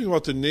 He's talking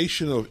about the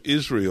nation of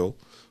Israel,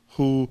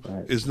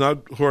 they're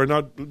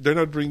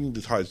not bringing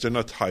the tithes. They're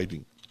not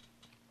tithing.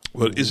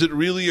 But is it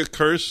really a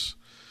curse?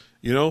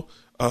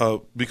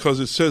 Because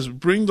it says,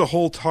 bring the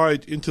whole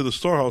tithe into the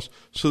storehouse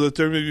so that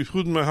there may be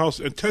food in my house,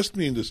 and test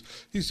me in this.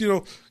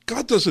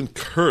 God doesn't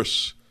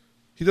curse.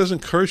 He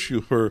doesn't curse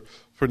you for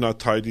not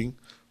tithing,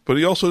 but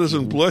he also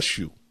doesn't bless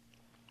you.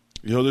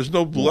 There's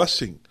no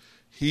blessing.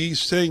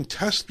 He's saying,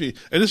 test me.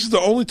 And this is the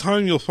only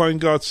time you'll find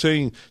God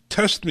saying,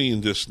 test me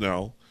in this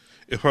now,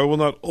 if I will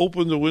not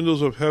open the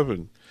windows of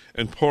heaven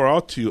and pour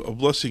out to you a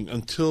blessing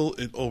until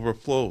it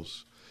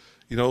overflows.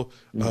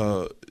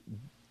 The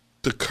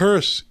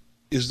curse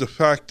is the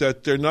fact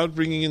that they're not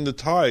bringing in the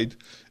tithe,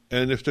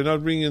 and if they're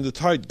not bringing in the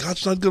tithe,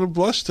 God's not going to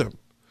bless them.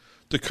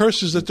 The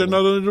curse is that they're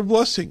not under the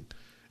blessing.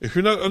 If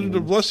you're not under the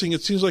blessing,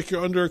 it seems like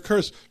you're under a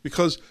curse,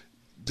 because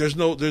God's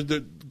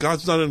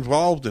not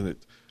involved in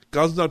it.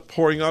 God's not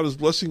pouring out his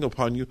blessing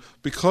upon you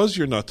because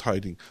you're not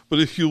tithing. But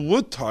if you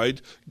would tithe,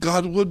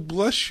 God would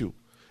bless you.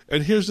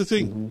 And here's the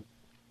thing.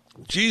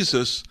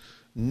 Jesus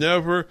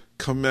never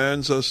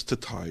commands us to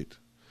tithe.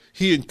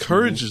 He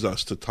encourages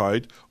us to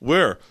tithe.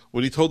 Where?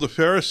 When he told the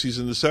Pharisees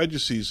and the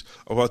Sadducees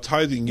about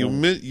tithing,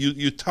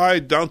 you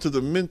tithe down to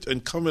the mint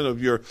and cumin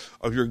of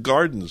your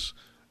gardens.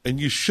 And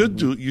you should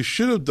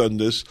have done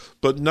this,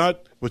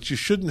 but you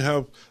shouldn't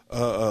have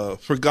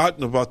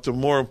forgotten about the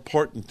more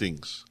important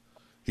things.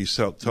 He's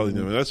telling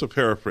them, and that's a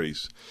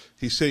paraphrase.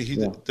 He's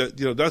saying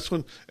that's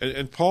when,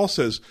 and Paul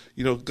says,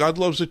 God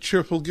loves a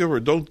cheerful giver.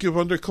 Don't give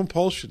under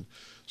compulsion.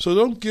 So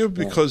don't give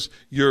because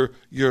you're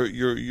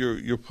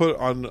put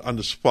on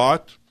the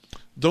spot.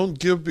 Don't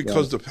give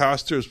because the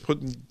pastor is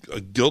putting a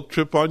guilt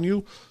trip on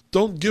you.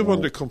 Don't give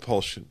under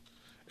compulsion.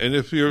 And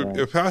if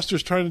your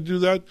pastor's trying to do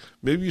that,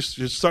 maybe you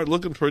should start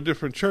looking for a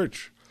different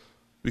church,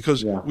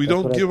 because we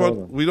don't give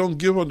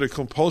under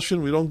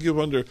compulsion. We don't give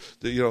under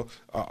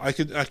I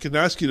can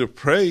ask you to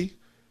pray,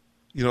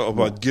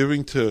 about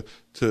giving to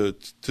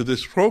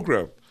this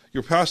program.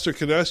 Your pastor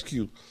can ask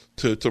you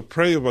to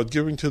pray about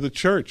giving to the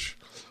church.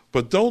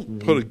 But don't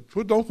put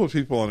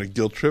people on a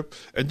guilt trip,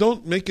 and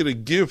don't make it a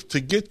give to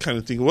get kind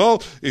of thing.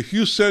 Well, if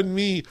you send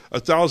me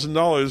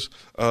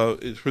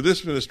 $1,000 for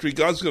this ministry,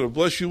 God's going to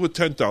bless you with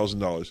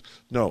 $10,000.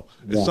 No,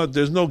 it's not.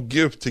 There's no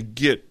give to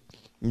get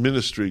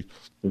ministry.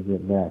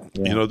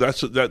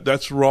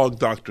 That's wrong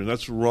doctrine.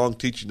 That's wrong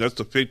teaching. That's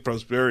the faith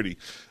prosperity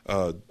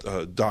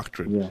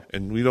doctrine,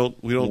 and we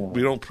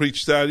don't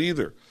preach that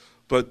either.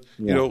 But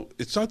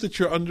it's not that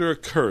you're under a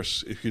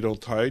curse if you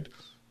don't tithe,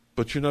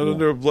 but you're not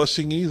under a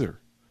blessing either.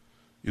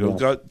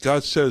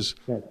 God says,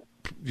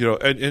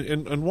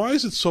 and why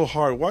is it so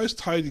hard? Why is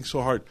tithing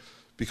so hard?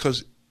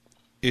 Because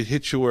it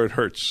hits you where it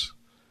hurts.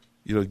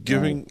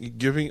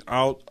 Giving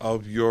out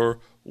of your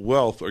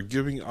wealth or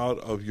giving out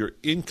of your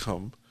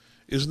income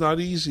is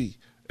not easy.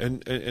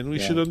 And we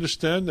should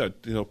understand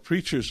that.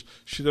 Preachers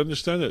should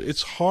understand that.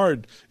 It's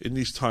hard in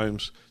these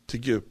times to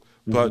give.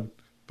 But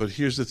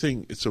here's the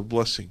thing, it's a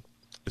blessing.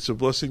 It's a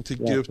blessing to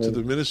give to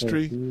the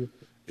ministry.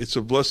 It's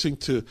a blessing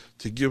to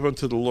give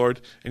unto the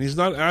Lord. And He's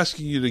not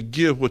asking you to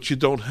give what you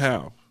don't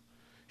have.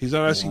 He's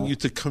not asking you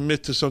to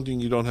commit to something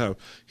you don't have.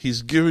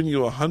 He's given you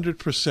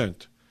 100%,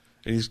 and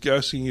He's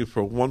asking you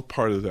for one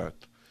part of that.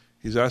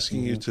 He's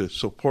asking you to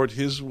support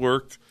His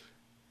work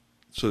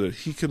so that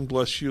He can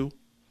bless you,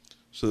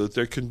 so that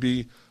there can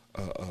be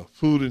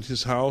food in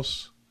His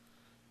house.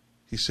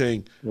 He's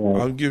saying,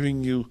 I'm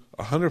giving you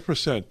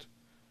 100%.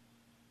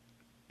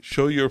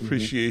 Show your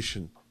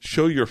appreciation.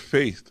 Show your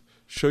faith.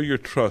 Show your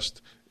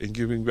trust in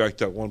giving back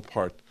that one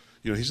part.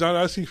 He's not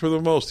asking for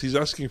the most. He's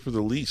asking for the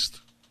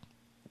least.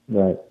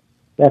 Right.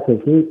 Yeah,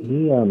 because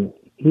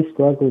he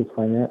struggles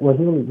financially. Well,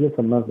 he only gets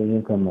a monthly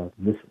income of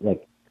this,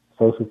 like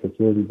Social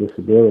Security,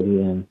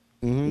 disability, and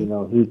he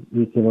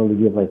can only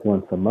give like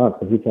once a month,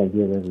 because he can't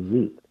give every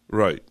week.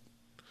 Right.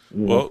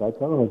 So I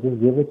told him,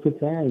 just give what you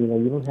can. You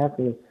don't have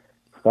to.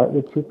 Start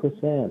with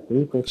 2%,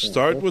 3%.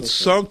 Start 4%. With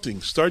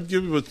something. Start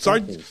giving, but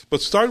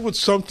start with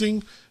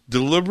something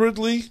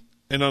deliberately.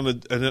 And on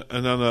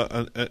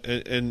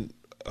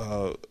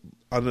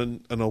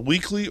a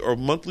weekly or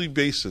monthly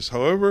basis,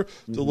 however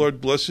the Lord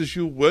blesses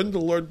you, when the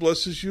Lord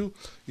blesses you,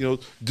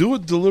 do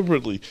it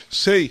deliberately.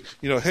 Say,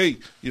 hey,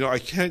 I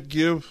can't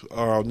give,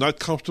 or I'm not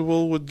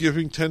comfortable with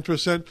giving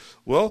 10%.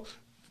 Well,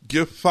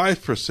 give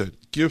 5%,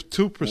 give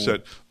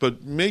 2%,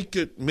 but make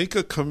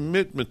a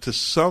commitment to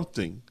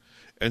something,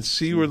 and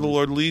see where the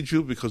Lord leads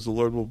you, because the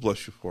Lord will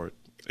bless you for it.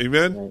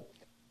 Amen. Right.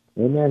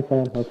 Amen,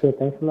 Sam. Okay,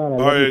 thanks a lot. All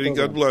right, Eddie.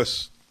 God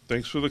bless.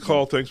 Thanks for the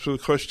call. Thanks for the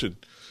question.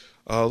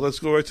 Let's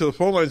go right to the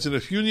phone lines. And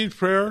if you need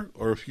prayer,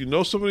 or if you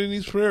know somebody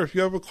needs prayer, if you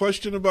have a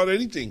question about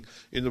anything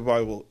in the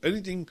Bible,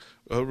 anything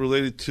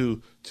related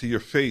to your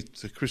faith,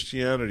 to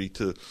Christianity,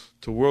 to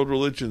world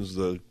religions,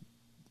 the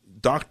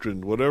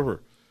doctrine,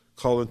 whatever,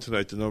 call in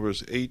tonight. The number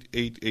is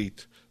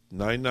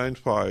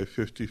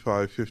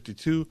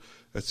 888-995-5552.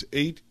 That's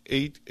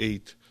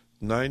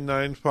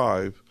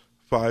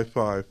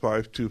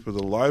 888-995-5552 for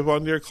the live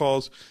on-air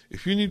calls.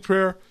 If you need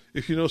prayer,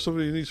 if you know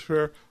somebody who needs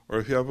prayer, or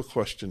if you have a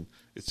question,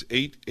 it's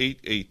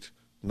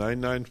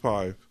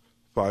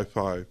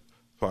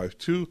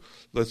 888-995-5552.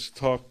 Let's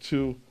talk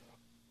to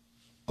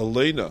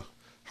Elena.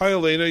 Hi,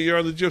 Elena. You're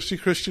on the Gypsy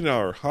Christian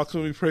Hour. How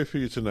can we pray for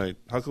you tonight?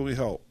 How can we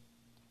help?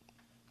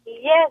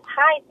 Yes,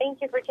 hi.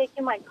 Thank you for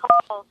taking my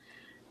call.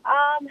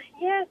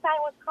 Yes, I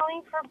was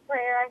calling for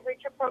prayer. I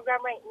heard your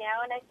program right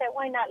now, and I said,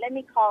 why not? Let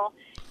me call.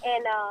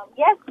 And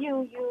yes,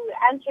 you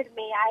answered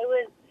me. I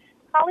was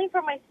calling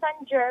for my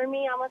son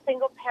Jeremy. I'm a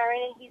single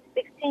parent, and he's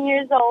 16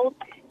 years old.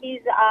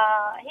 He's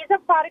a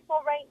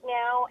prodigal right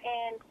now,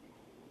 and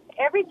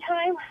every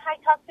time I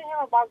talk to him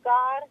about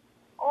God,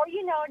 or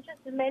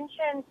just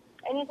mention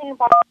anything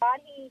about God,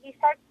 he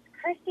starts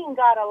cursing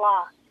God a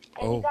lot,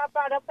 and he got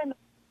brought up to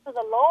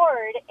the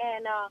Lord,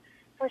 and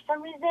for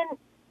some reason,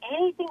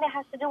 anything that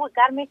has to do with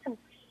God makes him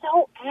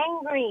so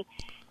angry,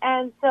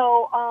 and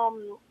so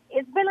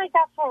it's been like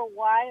that for a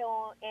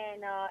while,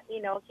 and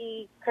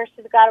he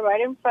curses God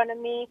right in front of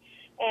me,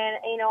 and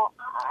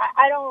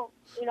I don't,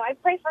 I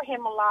pray for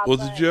him a lot. Well,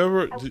 did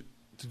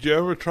you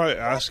ever try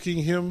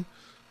asking him,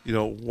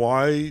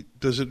 why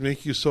does it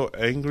make you so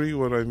angry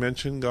when I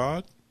mention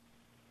God?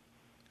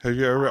 Have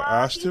you ever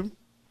asked him?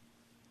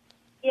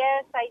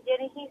 Yes, I did.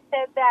 And he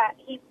said that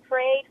he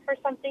prayed for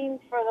something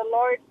for the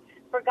Lord,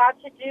 for God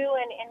to do,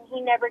 and he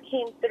never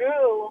came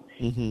through.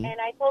 Mm-hmm. And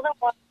I told him,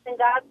 well, in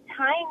God's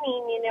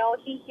timing,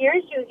 he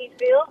hears you, he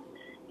feels,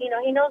 he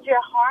knows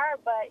your heart,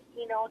 but,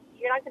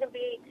 you're not going to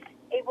be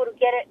able to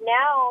get it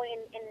now,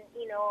 and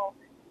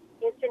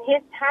it's in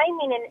his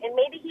timing, and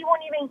maybe he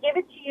won't even give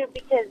it to you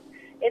because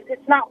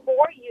it's not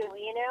for you,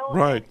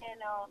 Right.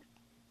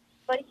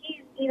 But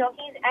he's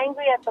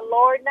angry at the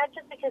Lord, not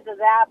just because of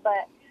that,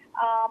 but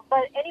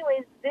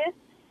anyways, this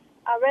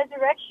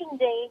Resurrection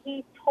Day,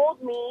 he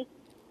told me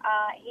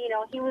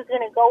he was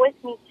going to go with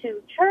me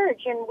to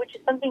church, and which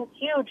is something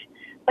huge.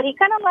 But he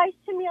kind of lies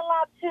to me a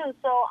lot too.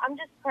 So I'm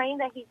just praying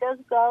that he does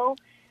go,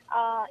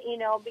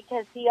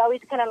 because he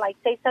always kind of like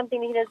say something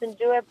and he doesn't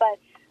do it. But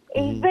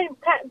he's been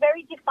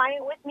very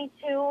defiant with me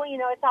too.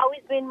 It's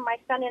always been my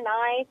son and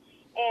I,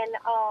 and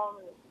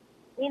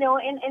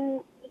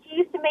and he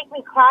used to make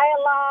me cry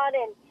a lot.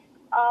 And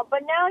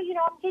but now,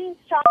 I'm getting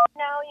strong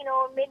now.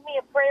 It made me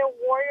a prayer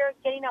warrior,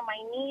 getting on my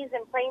knees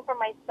and praying for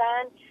my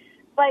son.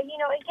 But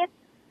it gets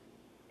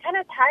kind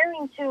of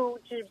tiring to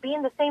be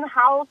in the same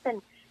house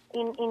and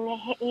in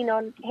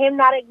him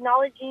not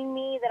acknowledging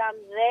me that I'm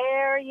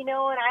there. And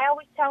I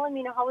always tell him,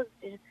 how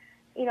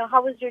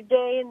was your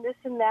day and this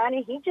and that,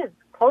 and he just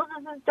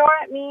closes his door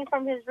at me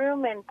from his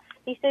room, and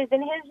he stays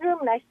in his room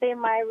and I stay in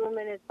my room,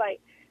 and it's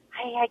like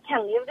I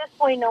can't live this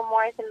way no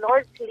more. I said,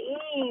 Lord,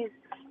 please,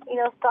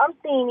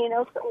 something,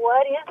 so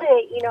what is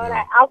it, and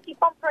I'll keep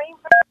on praying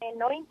for him,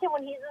 anoint him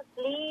when he's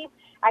asleep.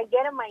 I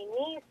get on my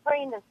knees,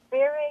 pray in the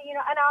spirit, and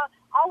I'll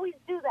always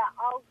do that.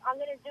 I'm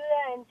going to do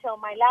that until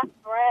my last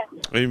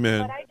breath.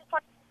 Amen. But I just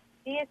want to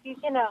see if you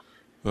can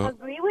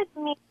agree with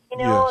me,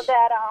 yes.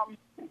 that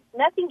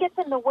nothing gets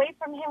in the way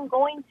from him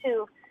going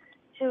to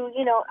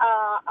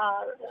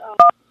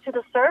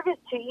the service,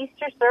 to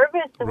Easter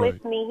service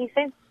with me. He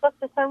says book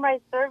the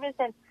sunrise service,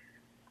 and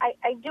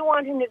I do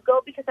want him to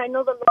go because I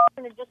know the Lord's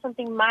going to do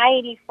something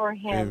mighty for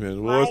him.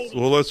 Amen. Well,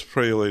 let's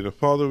pray, Elena.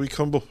 Father, we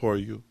come before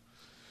you.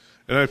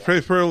 And I pray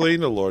for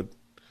Elena, Lord.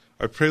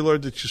 I pray,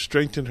 Lord, that you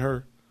strengthen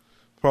her.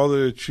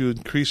 Father, that you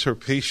increase her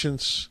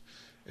patience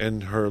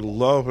and her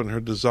love and her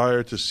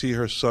desire to see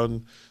her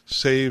son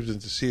saved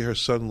and to see her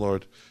son,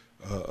 Lord,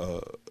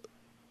 a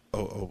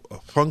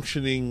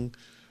functioning,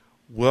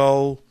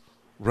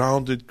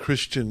 well-rounded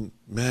Christian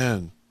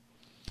man.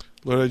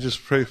 Lord, I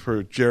just pray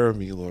for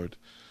Jeremy, Lord.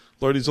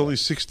 Lord, he's only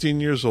 16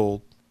 years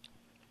old.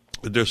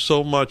 There's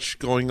so much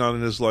going on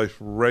in his life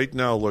right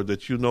now, Lord,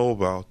 that you know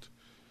about,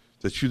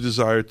 that you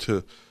desire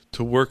to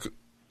work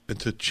and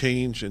to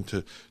change and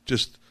to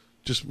just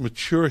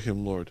mature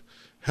him, Lord.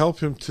 Help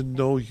him to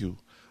know you.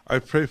 I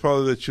pray,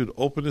 Father, that you'd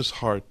open his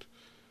heart,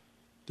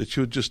 that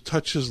you would just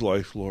touch his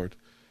life, Lord,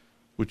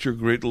 with your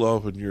great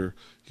love and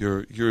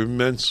your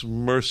immense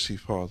mercy,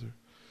 Father.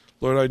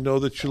 Lord, I know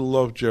that you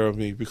love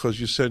Jeremy because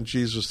you sent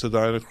Jesus to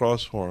die on a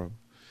cross for him.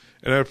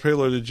 And I pray,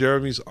 Lord, that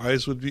Jeremy's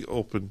eyes would be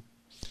open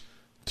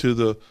to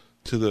the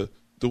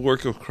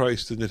work of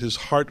Christ, and that his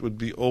heart would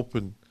be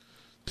open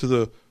to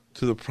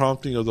the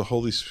prompting of the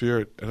Holy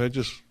Spirit. And I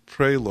just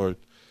pray, Lord,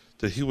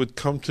 that he would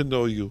come to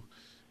know you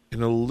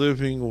in a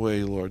living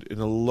way, Lord, in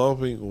a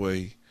loving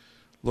way,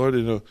 Lord,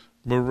 in a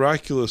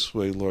miraculous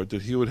way, Lord,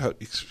 that he would have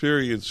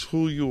experienced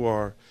who you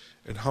are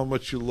and how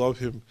much you love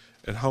him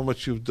and how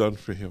much you've done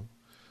for him.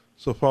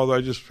 So, Father,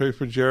 I just pray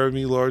for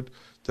Jeremy, Lord,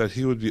 that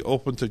he would be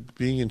open to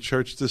being in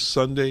church this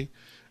Sunday,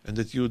 and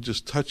that you would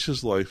just touch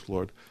his life,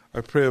 Lord.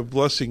 I pray a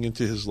blessing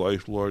into his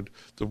life, Lord,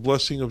 the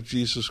blessing of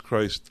Jesus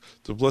Christ,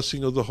 the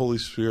blessing of the Holy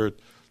Spirit,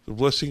 the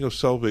blessing of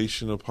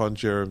salvation upon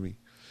Jeremy.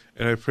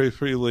 And I pray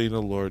for Elena,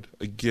 Lord,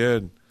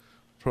 again.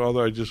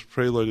 Father, I just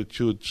pray, Lord, that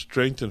you would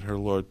strengthen her,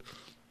 Lord,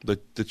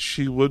 that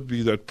she would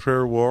be that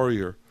prayer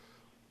warrior,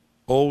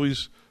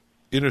 always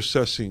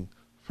intercessing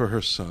for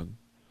her son.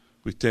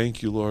 We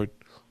thank you, Lord.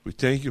 We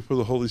thank you for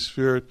the Holy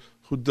Spirit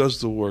who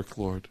does the work,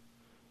 Lord.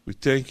 We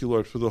thank you,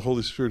 Lord, for the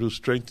Holy Spirit who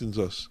strengthens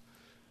us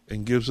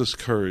and gives us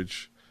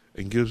courage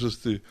and gives us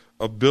the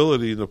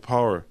ability and the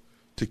power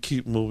to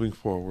keep moving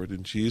forward.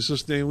 In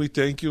Jesus' name we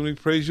thank you and we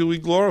praise you. We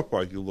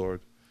glorify you,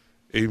 Lord.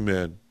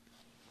 Amen.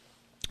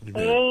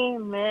 Amen.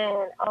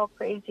 Amen. Oh,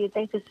 praise you.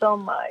 Thank you so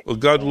much. Well,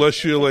 God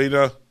bless you,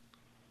 Elena.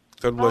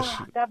 God bless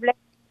you. God bless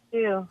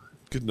you.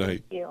 Good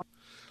night. Thank you.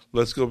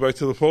 Let's go back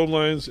to the phone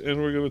lines,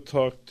 and we're going to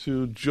talk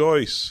to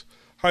Joyce.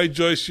 Hi,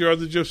 Joyce. You're on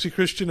the Gypsy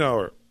Christian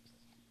Hour.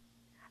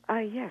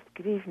 Yes.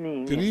 Good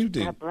evening. Good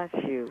evening. God bless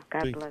you.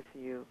 God bless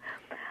you.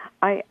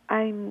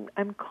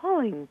 I'm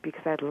calling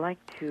because I'd like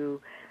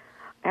to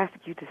ask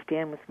you to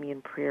stand with me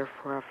in prayer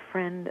for a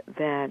friend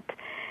that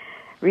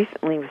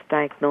recently was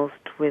diagnosed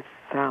with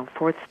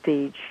fourth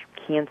stage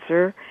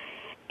cancer,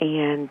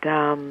 and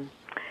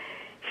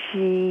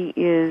she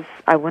is.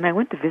 When I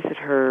went to visit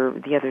her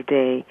the other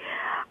day,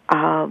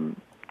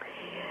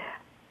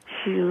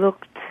 she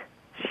looked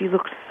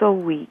so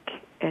weak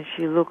and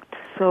she looked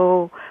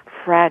so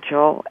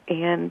fragile,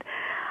 and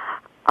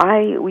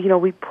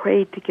we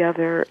prayed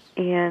together,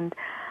 and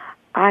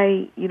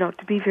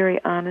to be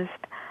very honest,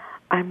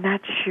 I'm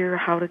not sure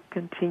how to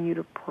continue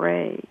to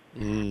pray.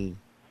 I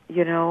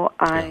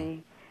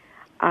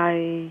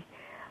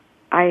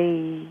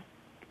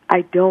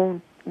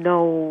don't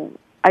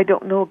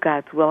know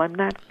God's will. I'm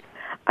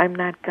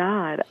not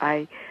God.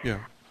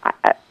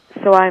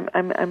 So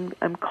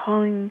I'm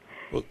calling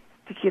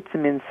to get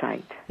some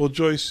insight. Well,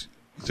 Joyce,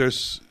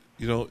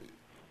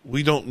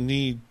 we don't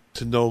need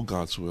to know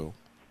God's will,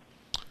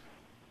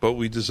 but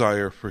we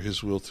desire for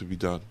his will to be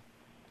done.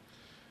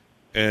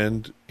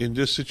 And in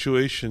this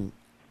situation,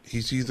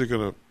 he's either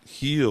going to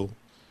heal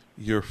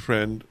your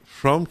friend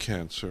from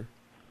cancer,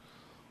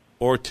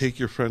 or take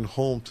your friend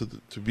home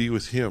to be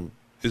with him.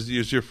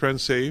 Is your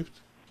friend saved?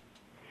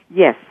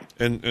 Yes.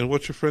 And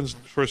what's your friend's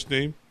first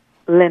name?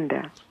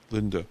 Linda.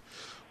 Linda.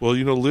 Well,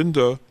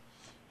 Linda,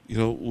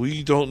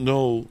 we don't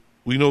know.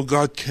 We know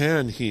God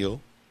can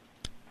heal,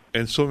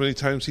 and so many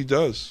times he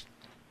does.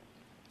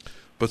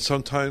 But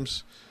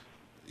sometimes,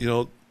 the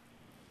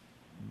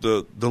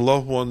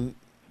loved one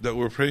that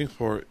we're praying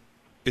for,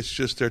 it's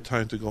just their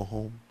time to go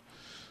home.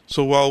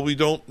 So while we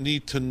don't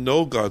need to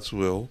know God's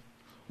will,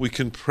 we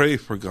can pray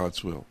for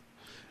God's will.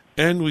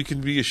 And we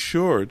can be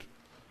assured,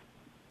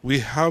 we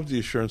have the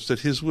assurance that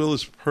his will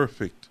is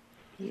perfect.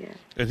 Yes.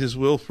 And his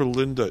will for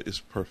Linda is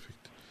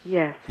perfect.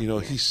 Yes.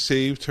 He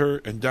saved her,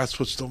 and that's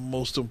what's the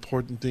most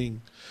important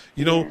thing.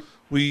 Yes.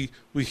 We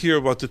hear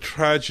about the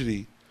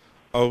tragedy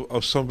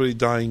of somebody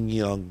dying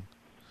young.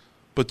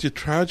 But the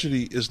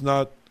tragedy is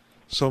not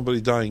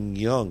somebody dying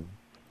young.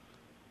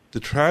 The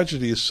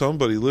tragedy is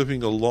somebody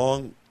living a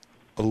long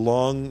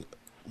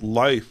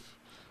life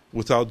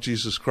without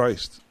Jesus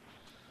Christ.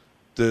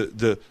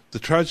 The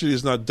tragedy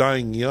is not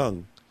dying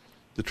young.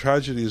 The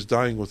tragedy is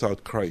dying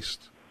without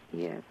Christ.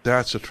 Yes.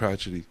 That's a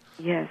tragedy.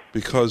 Yes.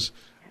 Because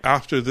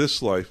after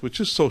this life, which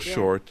is so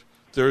short,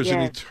 there's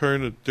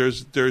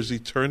there's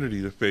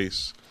eternity to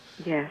face.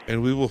 Yes.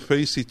 And we will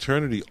face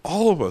eternity.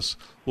 All of us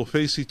will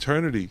face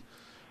eternity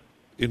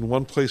in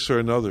one place or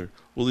another.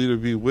 We'll either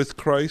be with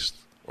Christ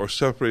or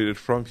separated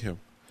from him.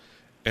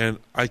 And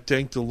I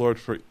thank the Lord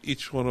for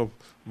each one of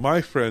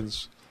my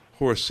friends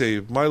who are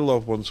saved, my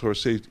loved ones who are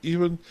saved,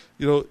 even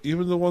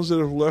the ones that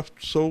have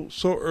left so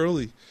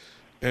early.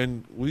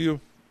 And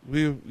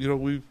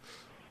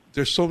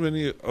there's so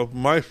many of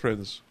my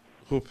friends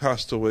who have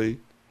passed away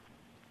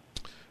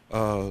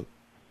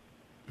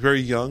very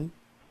young,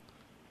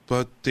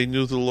 but they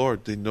knew the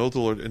Lord. They know the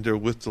Lord, and they're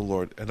with the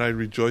Lord. And I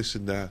rejoice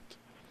in that.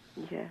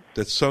 Yes.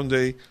 That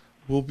someday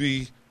we'll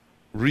be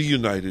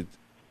reunited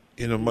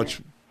in a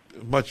much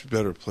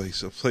better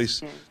place, a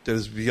place that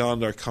is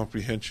beyond our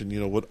comprehension.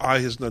 What eye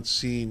has not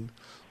seen,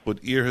 what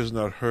ear has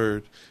not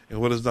heard, and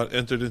what has not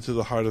entered into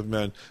the heart of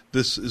man,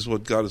 this is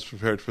what God has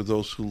prepared for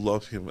those who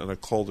love him and are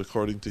called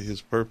according to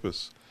his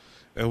purpose.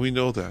 And we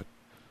know that.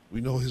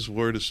 We know his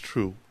word is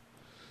true.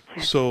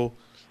 So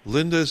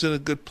Linda is in a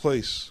good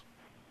place,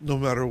 no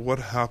matter what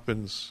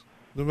happens.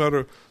 No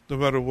matter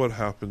what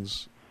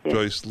happens,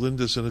 Joyce,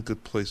 Linda's in a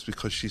good place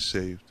because she's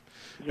saved.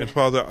 And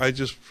Father, I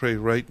just pray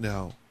right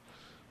now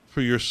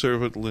for your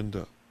servant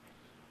Linda.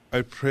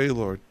 I pray,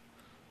 Lord,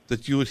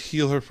 that you would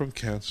heal her from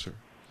cancer.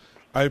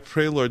 I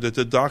pray, Lord, that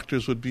the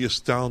doctors would be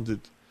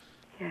astounded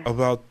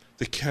about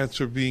the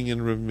cancer being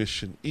in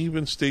remission,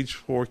 even stage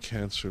 4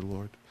 cancer,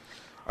 Lord.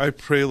 I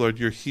pray, Lord,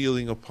 your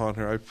healing upon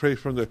her. I pray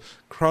from the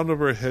crown of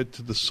her head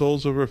to the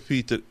soles of her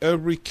feet that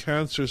every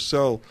cancer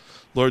cell,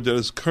 Lord, that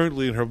is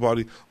currently in her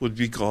body would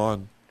be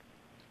gone.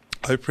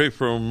 I pray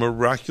for a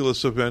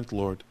miraculous event,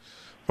 Lord.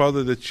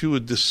 Father, that you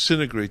would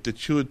disintegrate,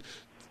 that you would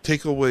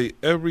take away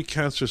every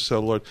cancer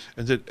cell, Lord,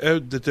 and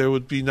that there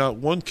would be not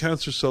one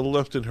cancer cell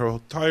left in her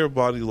entire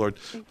body, Lord,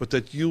 but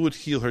that you would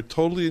heal her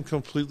totally and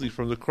completely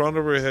from the crown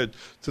of her head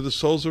to the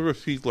soles of her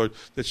feet, Lord,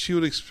 that she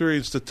would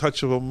experience the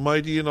touch of a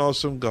mighty and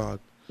awesome God.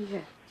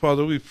 Yes.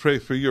 Father, we pray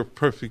for your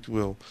perfect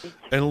will.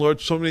 And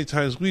Lord, so many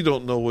times we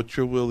don't know what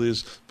your will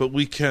is, but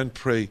we can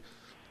pray,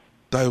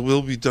 thy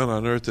will be done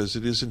on earth as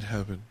it is in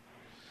heaven.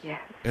 Yes.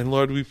 And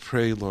Lord, we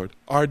pray, Lord,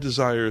 our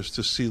desire is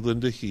to see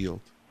Linda healed.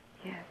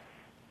 Yes.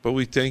 But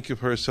we thank you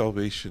for her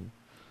salvation.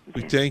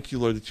 We thank you,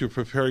 Lord, that you're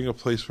preparing a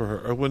place for her.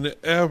 Or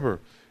whenever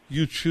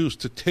you choose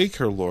to take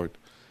her, Lord,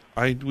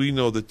 we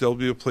know that there'll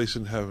be a place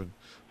in heaven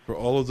for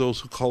all of those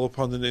who call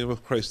upon the name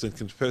of Christ and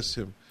confess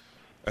him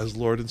as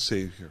Lord and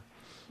Savior.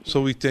 So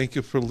we thank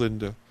you for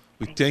Linda.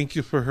 We thank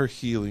you for her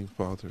healing,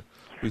 Father.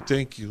 We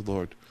thank you,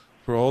 Lord,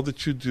 for all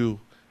that you do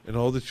and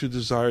all that you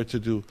desire to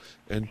do.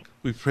 And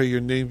we pray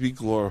your name be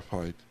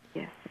glorified.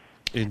 Yes.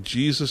 In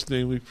Jesus'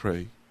 name we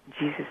pray. In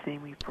Jesus'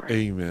 name we pray.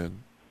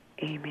 Amen.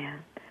 Amen.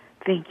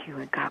 Thank you,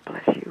 and God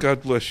bless you.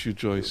 God bless you,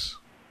 Joyce.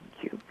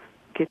 Thank you.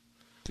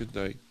 Good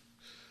night.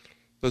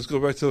 Let's go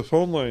back to the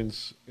phone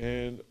lines.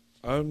 And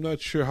I'm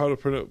not sure how to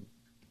pronounce.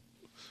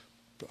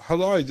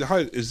 Hello. Hi.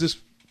 Is this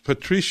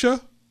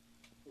Patricia?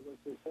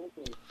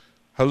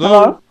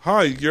 Hello?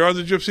 Hi. You're on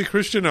the Gypsy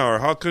Christian Hour.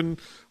 How can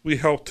we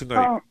help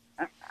tonight?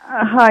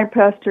 Hi,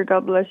 Pastor.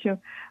 God bless you.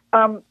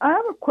 I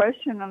have a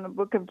question on the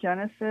book of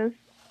Genesis.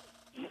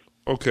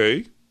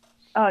 Okay.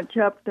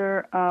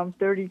 Chapter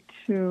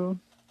 32.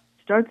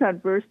 Starts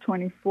at verse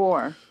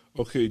 24.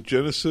 Okay,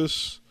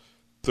 Genesis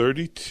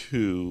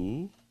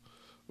 32,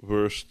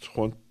 verse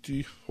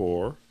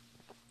 24.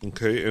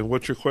 Okay, and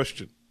what's your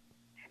question?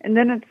 And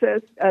then it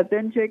says,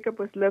 then Jacob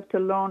was left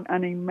alone,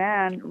 and a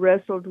man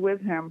wrestled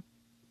with him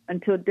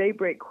until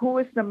daybreak. Who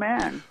is the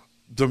man?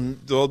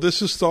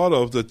 This is thought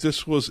of that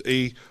this was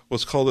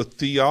what's called a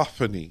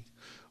theophany,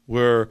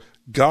 where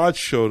God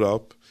showed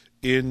up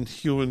in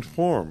human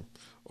form,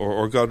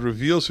 or God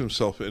reveals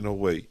himself in a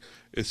way.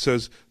 It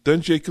says, then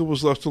Jacob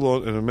was left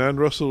alone, and a man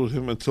wrestled with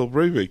him until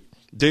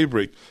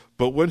daybreak.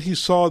 But when he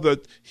saw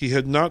that he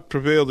had not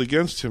prevailed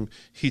against him,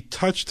 he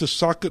touched the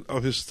socket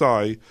of his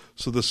thigh,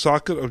 so the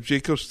socket of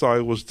Jacob's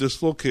thigh was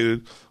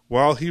dislocated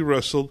while he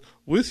wrestled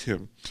with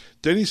him.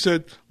 Then he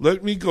said,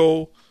 Let me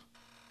go,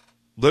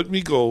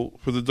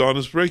 for the dawn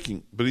is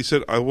breaking. But he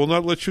said, I will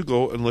not let you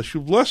go unless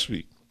you bless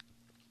me.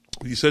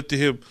 He said to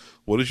him,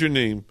 What is your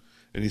name?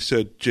 And he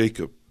said,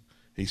 Jacob.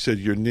 He said,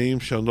 Your name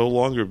shall no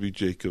longer be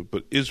Jacob,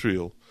 but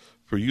Israel,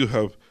 for you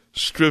have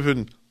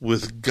striven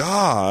with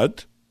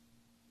God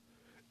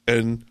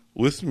and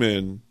with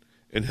men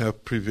and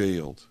have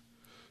prevailed.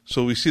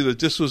 So we see that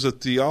this was a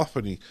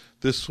theophany.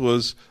 This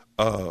was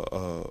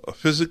a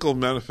physical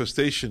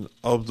manifestation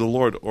of the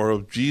Lord or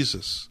of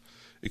Jesus.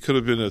 It could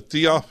have been a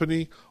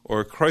theophany or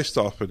a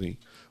Christophany,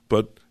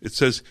 but it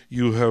says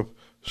you have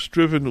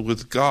striven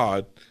with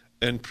God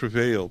and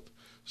prevailed.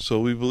 So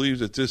we believe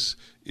that this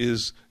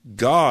is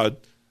God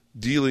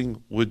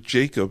dealing with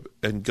Jacob,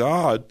 and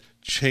God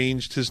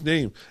changed his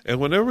name.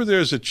 And whenever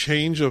there's a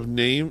change of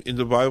name in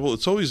the Bible,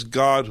 it's always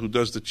God who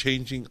does the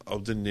changing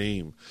of the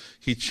name.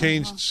 He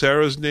changed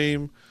Sarai's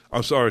name.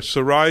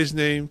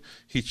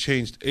 He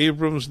changed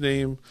Abram's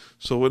name.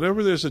 So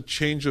whenever there's a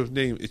change of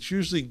name, it's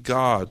usually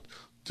God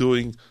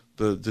doing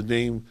the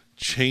name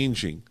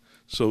changing.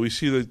 So we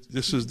see that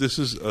this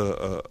is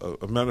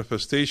a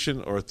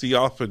manifestation or a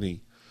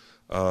theophany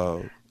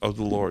of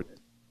the Lord.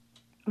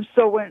 Verse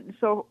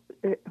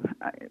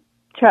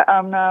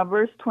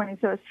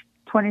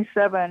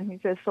 27, he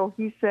says, so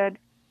he said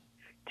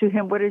to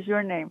him, what is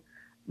your name?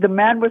 The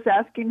man was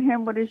asking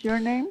him, what is your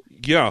name?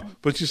 Yeah,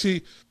 but you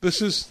see,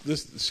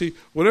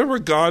 whenever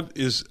God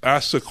is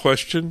asked a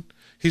question,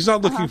 he's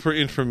not looking for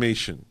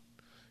information.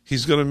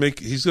 He's going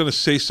to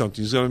say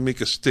something. He's going to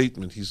make a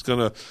statement. He's going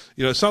to,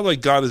 it's not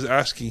like God is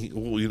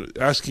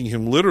asking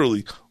him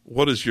literally,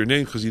 what is your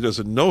name? Because he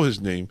doesn't know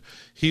his name.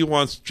 He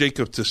wants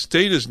Jacob to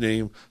state his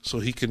name so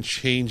he can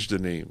change the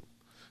name.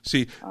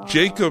 See,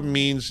 Jacob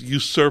means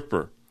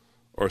usurper,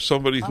 or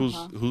somebody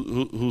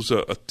who's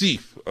a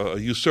thief, a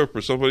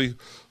usurper, somebody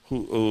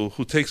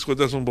who takes what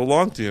doesn't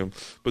belong to him.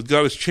 But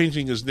God is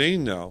changing his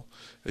name now.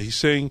 He's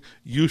saying,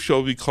 you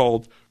shall be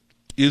called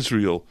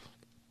Israel.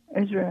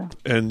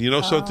 And you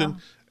know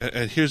something?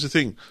 And here's the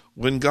thing.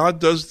 When God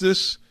does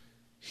this,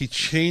 he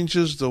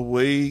changes the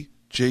way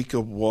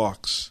Jacob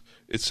walks.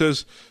 It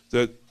says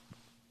that,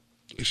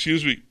 he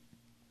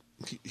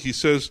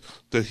says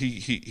that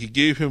he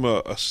gave him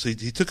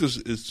he took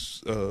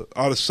his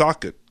out of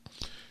socket.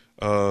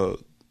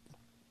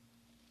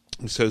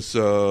 He says,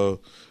 no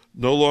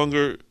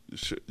longer,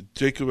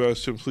 Jacob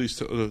asked him,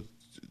 please,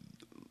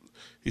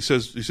 he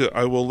said,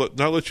 I will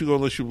not let you go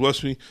unless you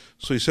bless me.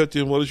 So he said to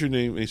him, what is your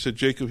name? And he said,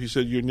 Jacob. He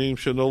said, your name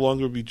shall no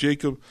longer be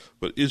Jacob,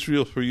 but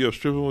Israel, for you have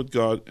striven with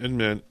God and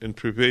men and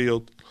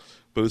prevailed.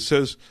 But it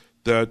says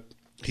that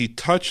he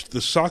touched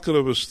the socket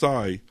of his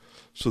thigh,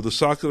 so the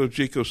socket of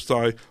Jacob's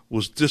thigh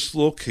was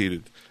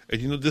dislocated.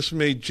 And this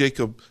made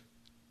Jacob,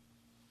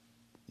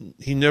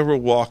 he never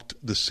walked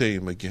the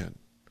same again.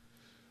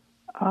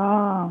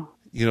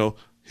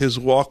 His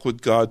walk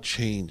with God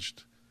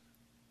changed.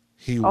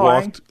 He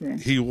walked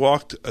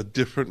a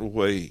different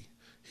way.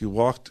 He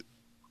walked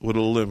with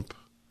a limp.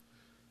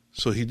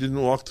 So he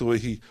didn't walk the way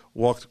he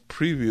walked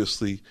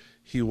previously.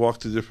 He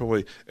walked a different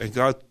way. And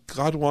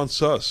God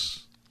wants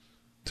us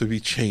to be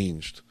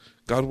changed.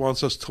 God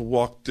wants us to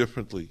walk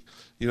differently.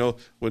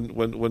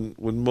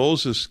 When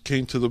Moses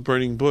came to the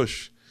burning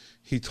bush,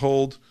 he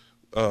told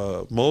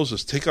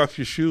Moses, take off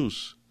your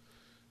shoes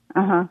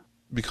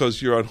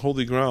because you're on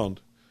holy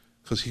ground.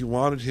 Because he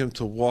wanted him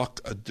to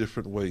walk a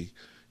different way.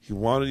 He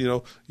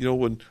wanted,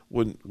 when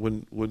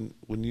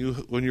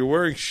you're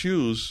wearing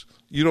shoes,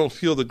 you don't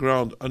feel the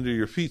ground under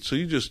your feet, so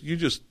you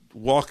just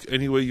walk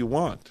any way you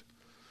want.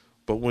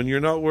 But when you're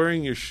not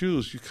wearing your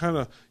shoes,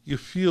 you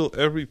feel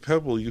every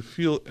pebble, you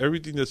feel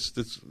everything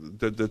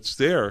that's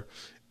there,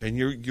 and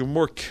you're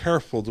more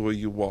careful the way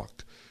you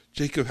walk.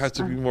 Jacob had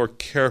to be more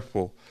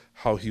careful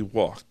how he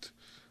walked.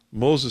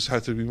 Moses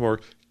had to be more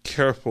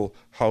careful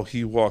how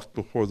he walked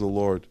before the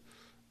Lord,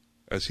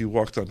 as he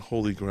walked on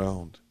holy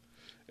ground.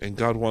 And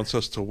God wants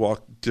us to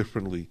walk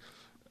differently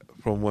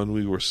from when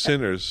we were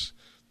sinners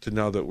to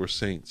now that we're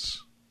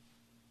saints.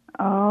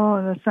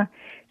 Oh, that's right.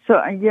 So,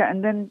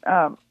 and then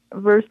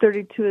verse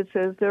 32, it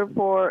says,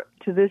 therefore,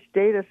 to this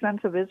day, the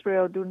sons of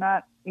Israel do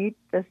not eat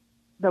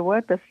the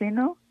what? The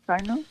sino?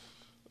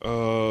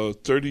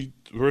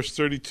 Verse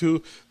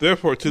 32,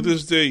 therefore, to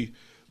this day,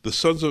 the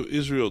sons of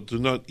Israel do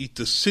not eat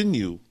the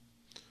sinew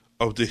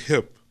of the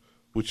hip,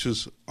 which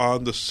is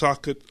on the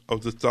socket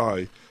of the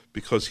thigh,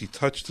 because he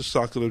touched the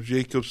socket of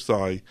Jacob's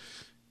thigh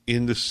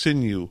in the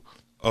sinew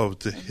of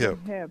the hip.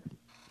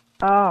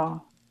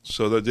 Oh.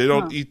 So that they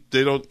don't eat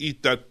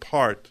that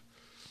part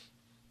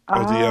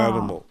of the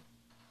animal.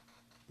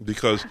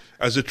 Because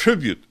as a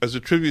tribute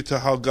to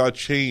how God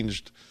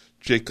changed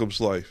Jacob's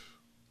life.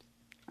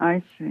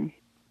 I see.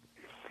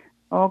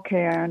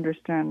 Okay, I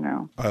understand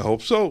now. I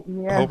hope so.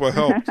 Yeah. I hope I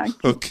helped.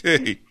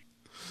 Okay.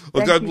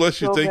 Well, God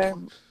bless you.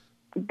 God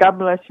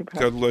bless you,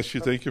 Pastor. God bless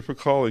you. Thank you for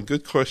calling.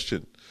 Good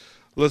question.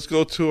 let's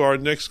go to our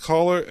next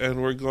caller,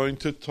 and we're going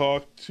to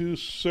talk to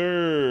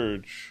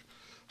Serge.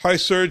 Hi,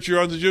 Serge. You're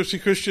on the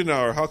Gypsy Christian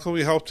Hour. How can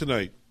we help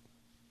tonight?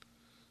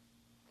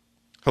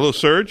 Hello,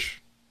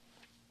 Serge.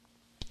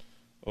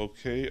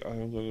 Okay,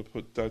 I'm going to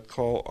put that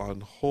call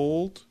on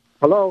hold.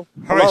 Hello.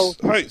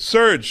 Hi,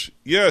 Serge.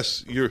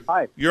 Yes, you're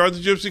on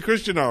the Gypsy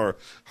Christian Hour.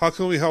 How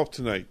can we help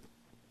tonight?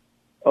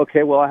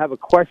 Okay, well, I have a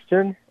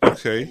question.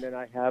 Okay. And then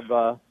I have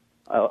a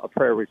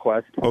prayer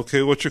request.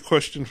 Okay, what's your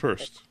question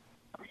first?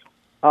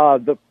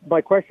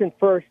 My question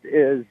first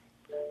is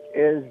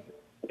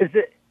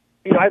it?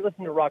 You know, I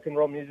listen to rock and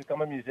roll music.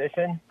 I'm a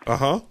musician.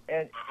 Uh-huh.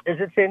 And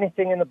does it say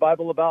anything in the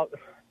Bible about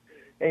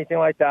anything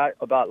like that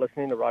about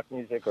listening to rock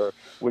music, or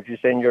would you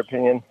say, in your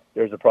opinion,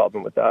 there's a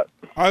problem with that?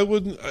 I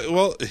wouldn't.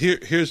 Well,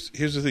 here's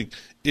the thing: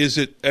 is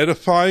it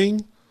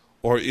edifying,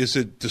 or is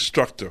it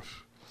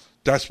destructive?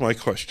 That's my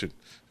question.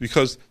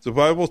 Because the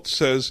Bible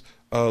says,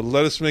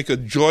 "Let us make a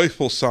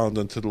joyful sound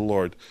unto the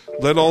Lord.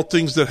 Let all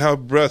things that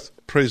have breath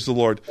praise the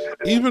Lord."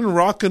 Even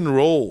rock and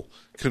roll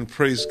can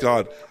praise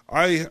God.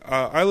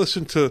 I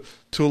listen to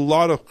a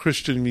lot of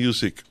Christian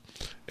music,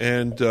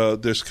 and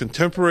there's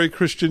contemporary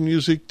Christian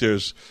music.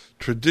 There's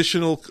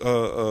traditional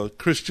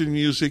Christian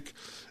music.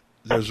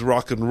 There's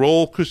rock and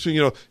roll Christian.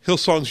 You know,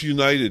 Hillsongs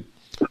United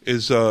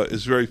is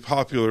very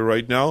popular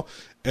right now,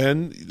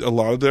 and a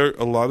lot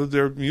of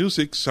their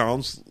music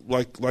sounds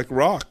like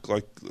rock.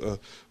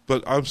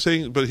 But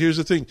here's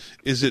the thing: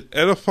 is it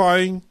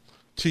edifying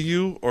to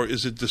you, or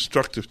is it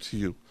destructive to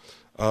you?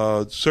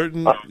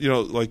 Certain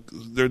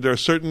there are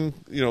certain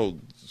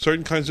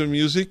kinds of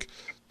music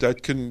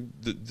that can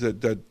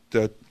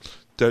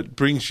that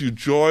brings you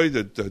joy,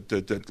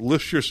 that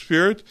lifts your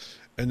spirit,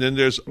 and then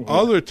there's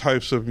other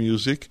types of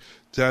music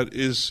that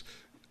is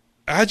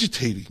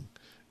agitating,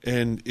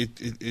 and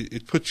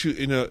it puts you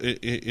in a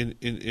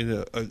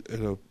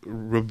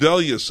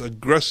rebellious,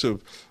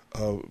 aggressive,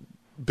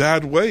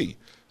 bad way.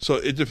 So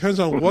it depends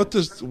on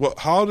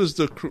how does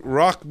the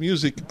rock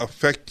music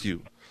affect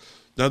you.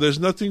 Now, there's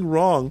nothing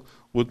wrong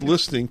with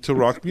listening to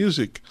rock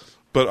music,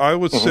 but I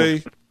would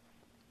say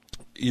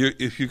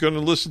if you're going to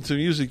listen to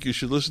music, you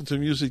should listen to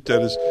music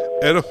that is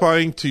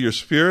edifying to your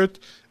spirit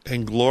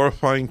and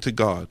glorifying to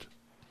God.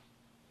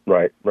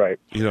 Right.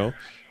 You know,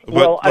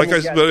 but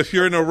but if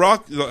you're in a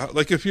rock,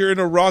 if you're in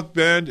a rock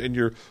band and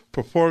you're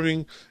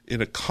performing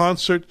in a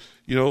concert,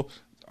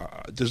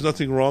 there's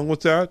nothing wrong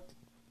with that.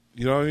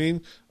 You know what I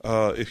mean?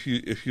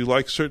 If you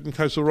like certain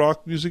kinds of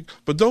rock music,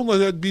 but don't let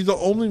that be the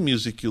only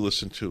music you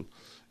listen to.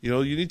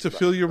 You need to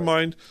fill your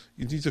mind,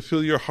 you need to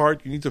fill your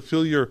heart, you need to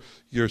fill your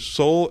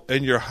soul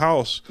and your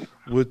house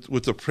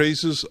with the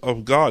praises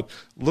of God.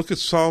 Look at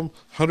Psalm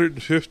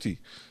 150.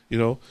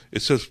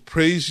 It says,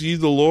 "Praise ye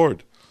the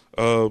Lord,"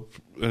 and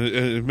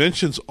it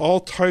mentions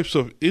all types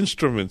of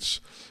instruments.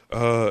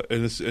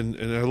 And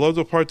I love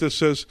the part that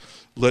says,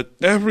 "Let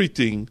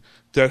everything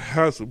that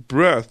hath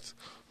breath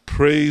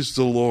praise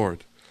the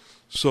Lord."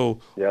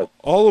 So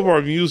all of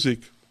our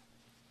music,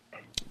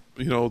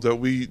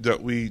 that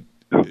we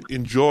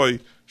enjoy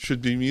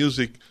should be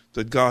music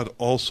that God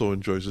also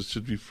enjoys. It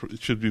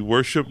should be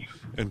worship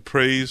and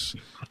praise,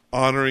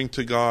 honoring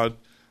to God,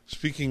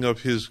 speaking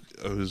of His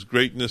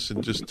greatness,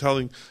 and just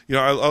telling.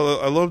 I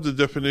love the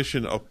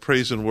definition of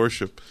praise and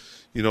worship.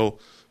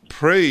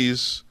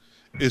 Praise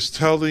is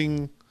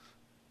telling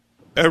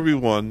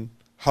everyone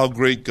how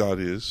great God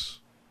is,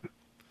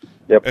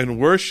 and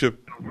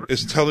worship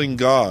is telling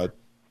God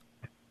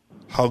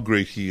how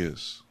great He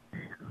is.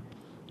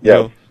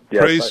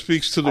 Praise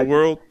speaks to the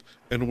world,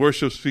 and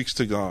worship speaks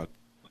to God.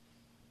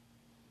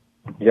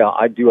 Yeah,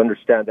 I do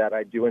understand that.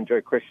 I do enjoy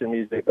Christian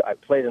music. I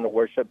played in a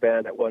worship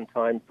band at one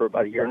time for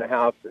about a year and a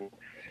half,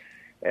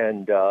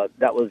 and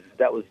that was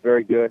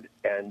very good.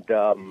 And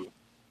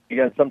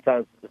again,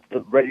 sometimes the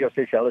radio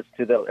station I listen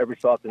to, every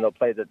so often they'll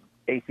play the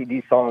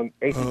AC/DC song,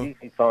 that's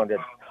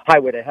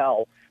 "Highway to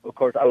Hell." Of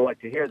course, I would like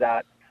to hear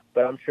that,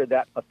 but I'm sure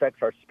that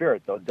affects our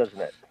spirit, though,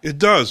 doesn't it? It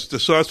does.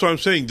 So that's what I'm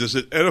saying. Does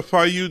it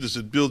edify you? Does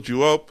it build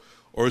you up?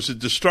 Or is it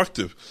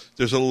destructive?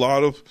 There's a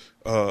lot of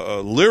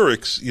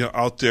lyrics,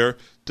 out there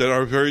that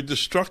are very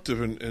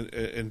destructive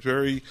and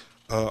very,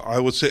 I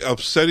would say,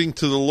 upsetting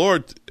to the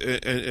Lord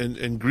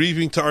and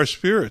grieving to our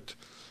spirit.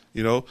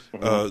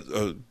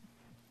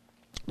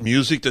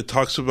 Music that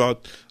talks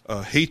about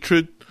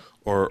hatred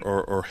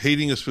or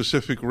hating a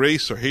specific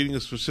race or hating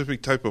a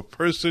specific type of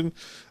person,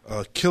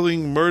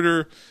 killing,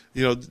 murder.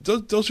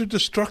 Those are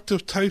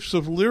destructive types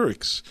of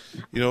lyrics.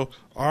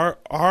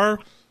 Our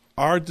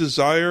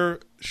desire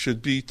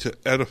should be to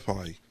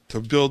edify, to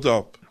build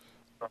up,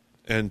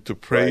 and to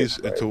praise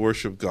and to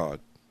worship God.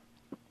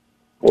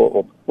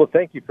 Well,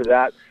 thank you for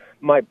that.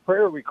 My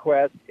prayer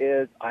request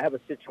is I have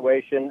a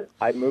situation.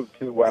 I moved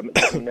to where I'm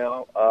at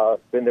now,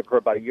 been there for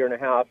about a year and a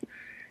half,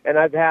 and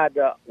I've had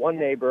one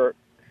neighbor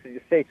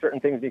say certain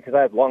things because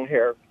I have long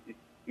hair,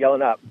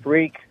 yelling out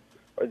 "freak"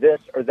 or this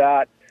or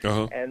that.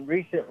 And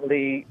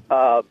recently,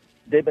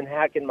 they've been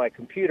hacking my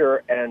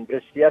computer, and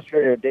just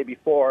yesterday or the day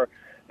before,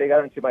 they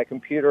got into my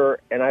computer,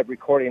 and I have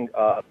recording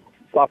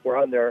software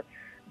on there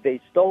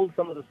they stole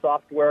some of the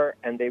software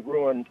and they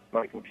ruined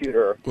my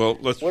computer. Well,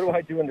 what do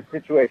I do in a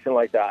situation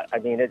like that? I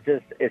mean, it's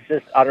just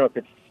I don't know if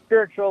it's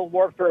spiritual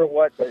warfare or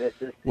what, but it's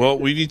just... Well,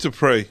 we need to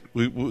pray.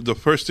 The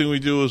first thing we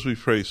do is we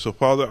pray. So,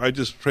 Father, I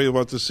just pray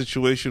about this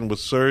situation with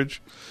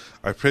Serge.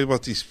 I pray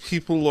about these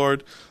people,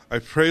 Lord. I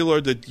pray,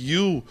 Lord, that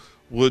you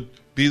would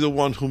be the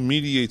one who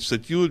mediates,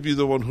 that you would be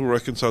the one who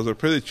reconciles. I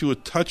pray that you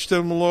would touch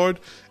them, Lord,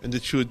 and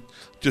that you would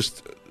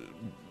just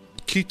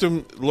keep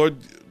them, Lord,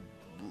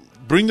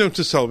 bring them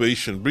to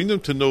salvation, bring them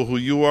to know who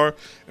you are.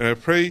 And I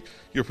pray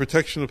your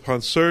protection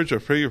upon Serge. I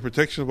pray your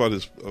protection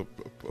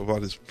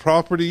about his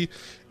property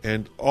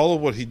and all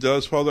of what he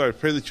does, Father. I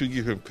pray that you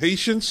give him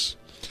patience,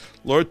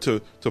 Lord,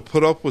 to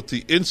put up with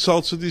the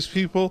insults of these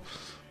people.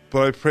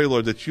 But I pray,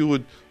 Lord, that you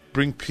would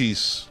bring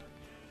peace.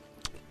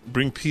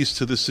 Bring peace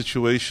to this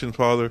situation,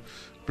 Father.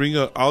 Bring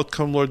an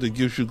outcome, Lord, that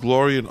gives you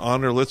glory and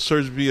honor. Let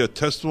Serge be a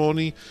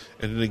testimony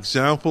and an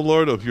example,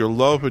 Lord, of your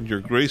love and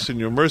your grace and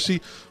your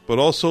mercy. But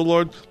also,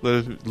 Lord,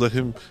 let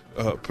him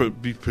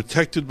be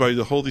protected by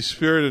the Holy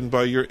Spirit and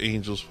by your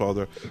angels,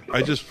 Father.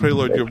 I just pray,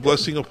 Lord, your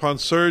blessing upon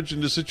Serge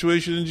in this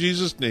situation in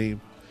Jesus' name.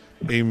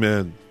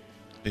 Amen.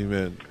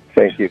 Amen.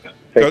 Thank you.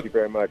 Thank you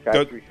very much. I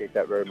appreciate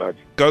that very much.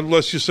 God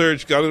bless you,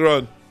 Serge. Got it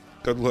on.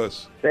 God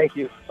bless. Thank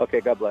you. Okay,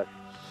 God bless.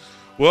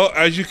 Well,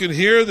 as you can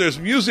hear, there's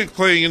music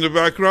playing in the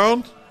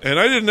background, and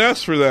I didn't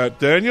ask for that,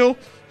 Daniel,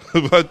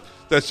 but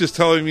that's just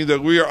telling me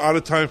that we are out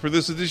of time for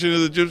this edition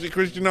of the Gypsy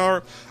Christian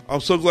Hour.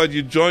 I'm so glad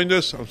you joined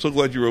us. I'm so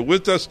glad you were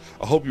with us.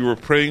 I hope you were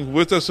praying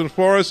with us and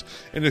for us,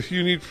 and if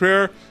you need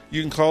prayer,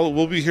 you can call.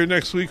 We'll be here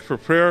next week for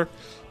prayer,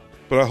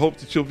 but I hope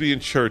that you'll be in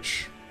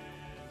church,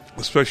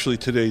 especially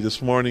today, this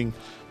morning,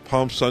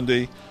 Palm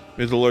Sunday.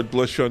 May the Lord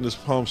bless you on this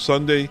Palm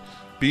Sunday.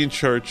 Be in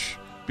church.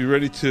 Be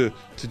ready to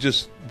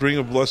just bring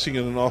a blessing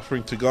and an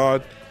offering to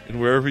God, and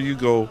wherever you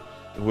go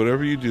and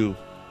whatever you do,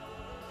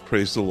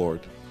 praise the Lord.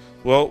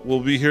 Well,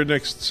 we'll be here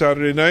next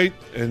Saturday night,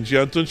 and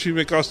God bless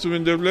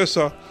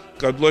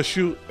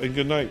you and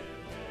good night.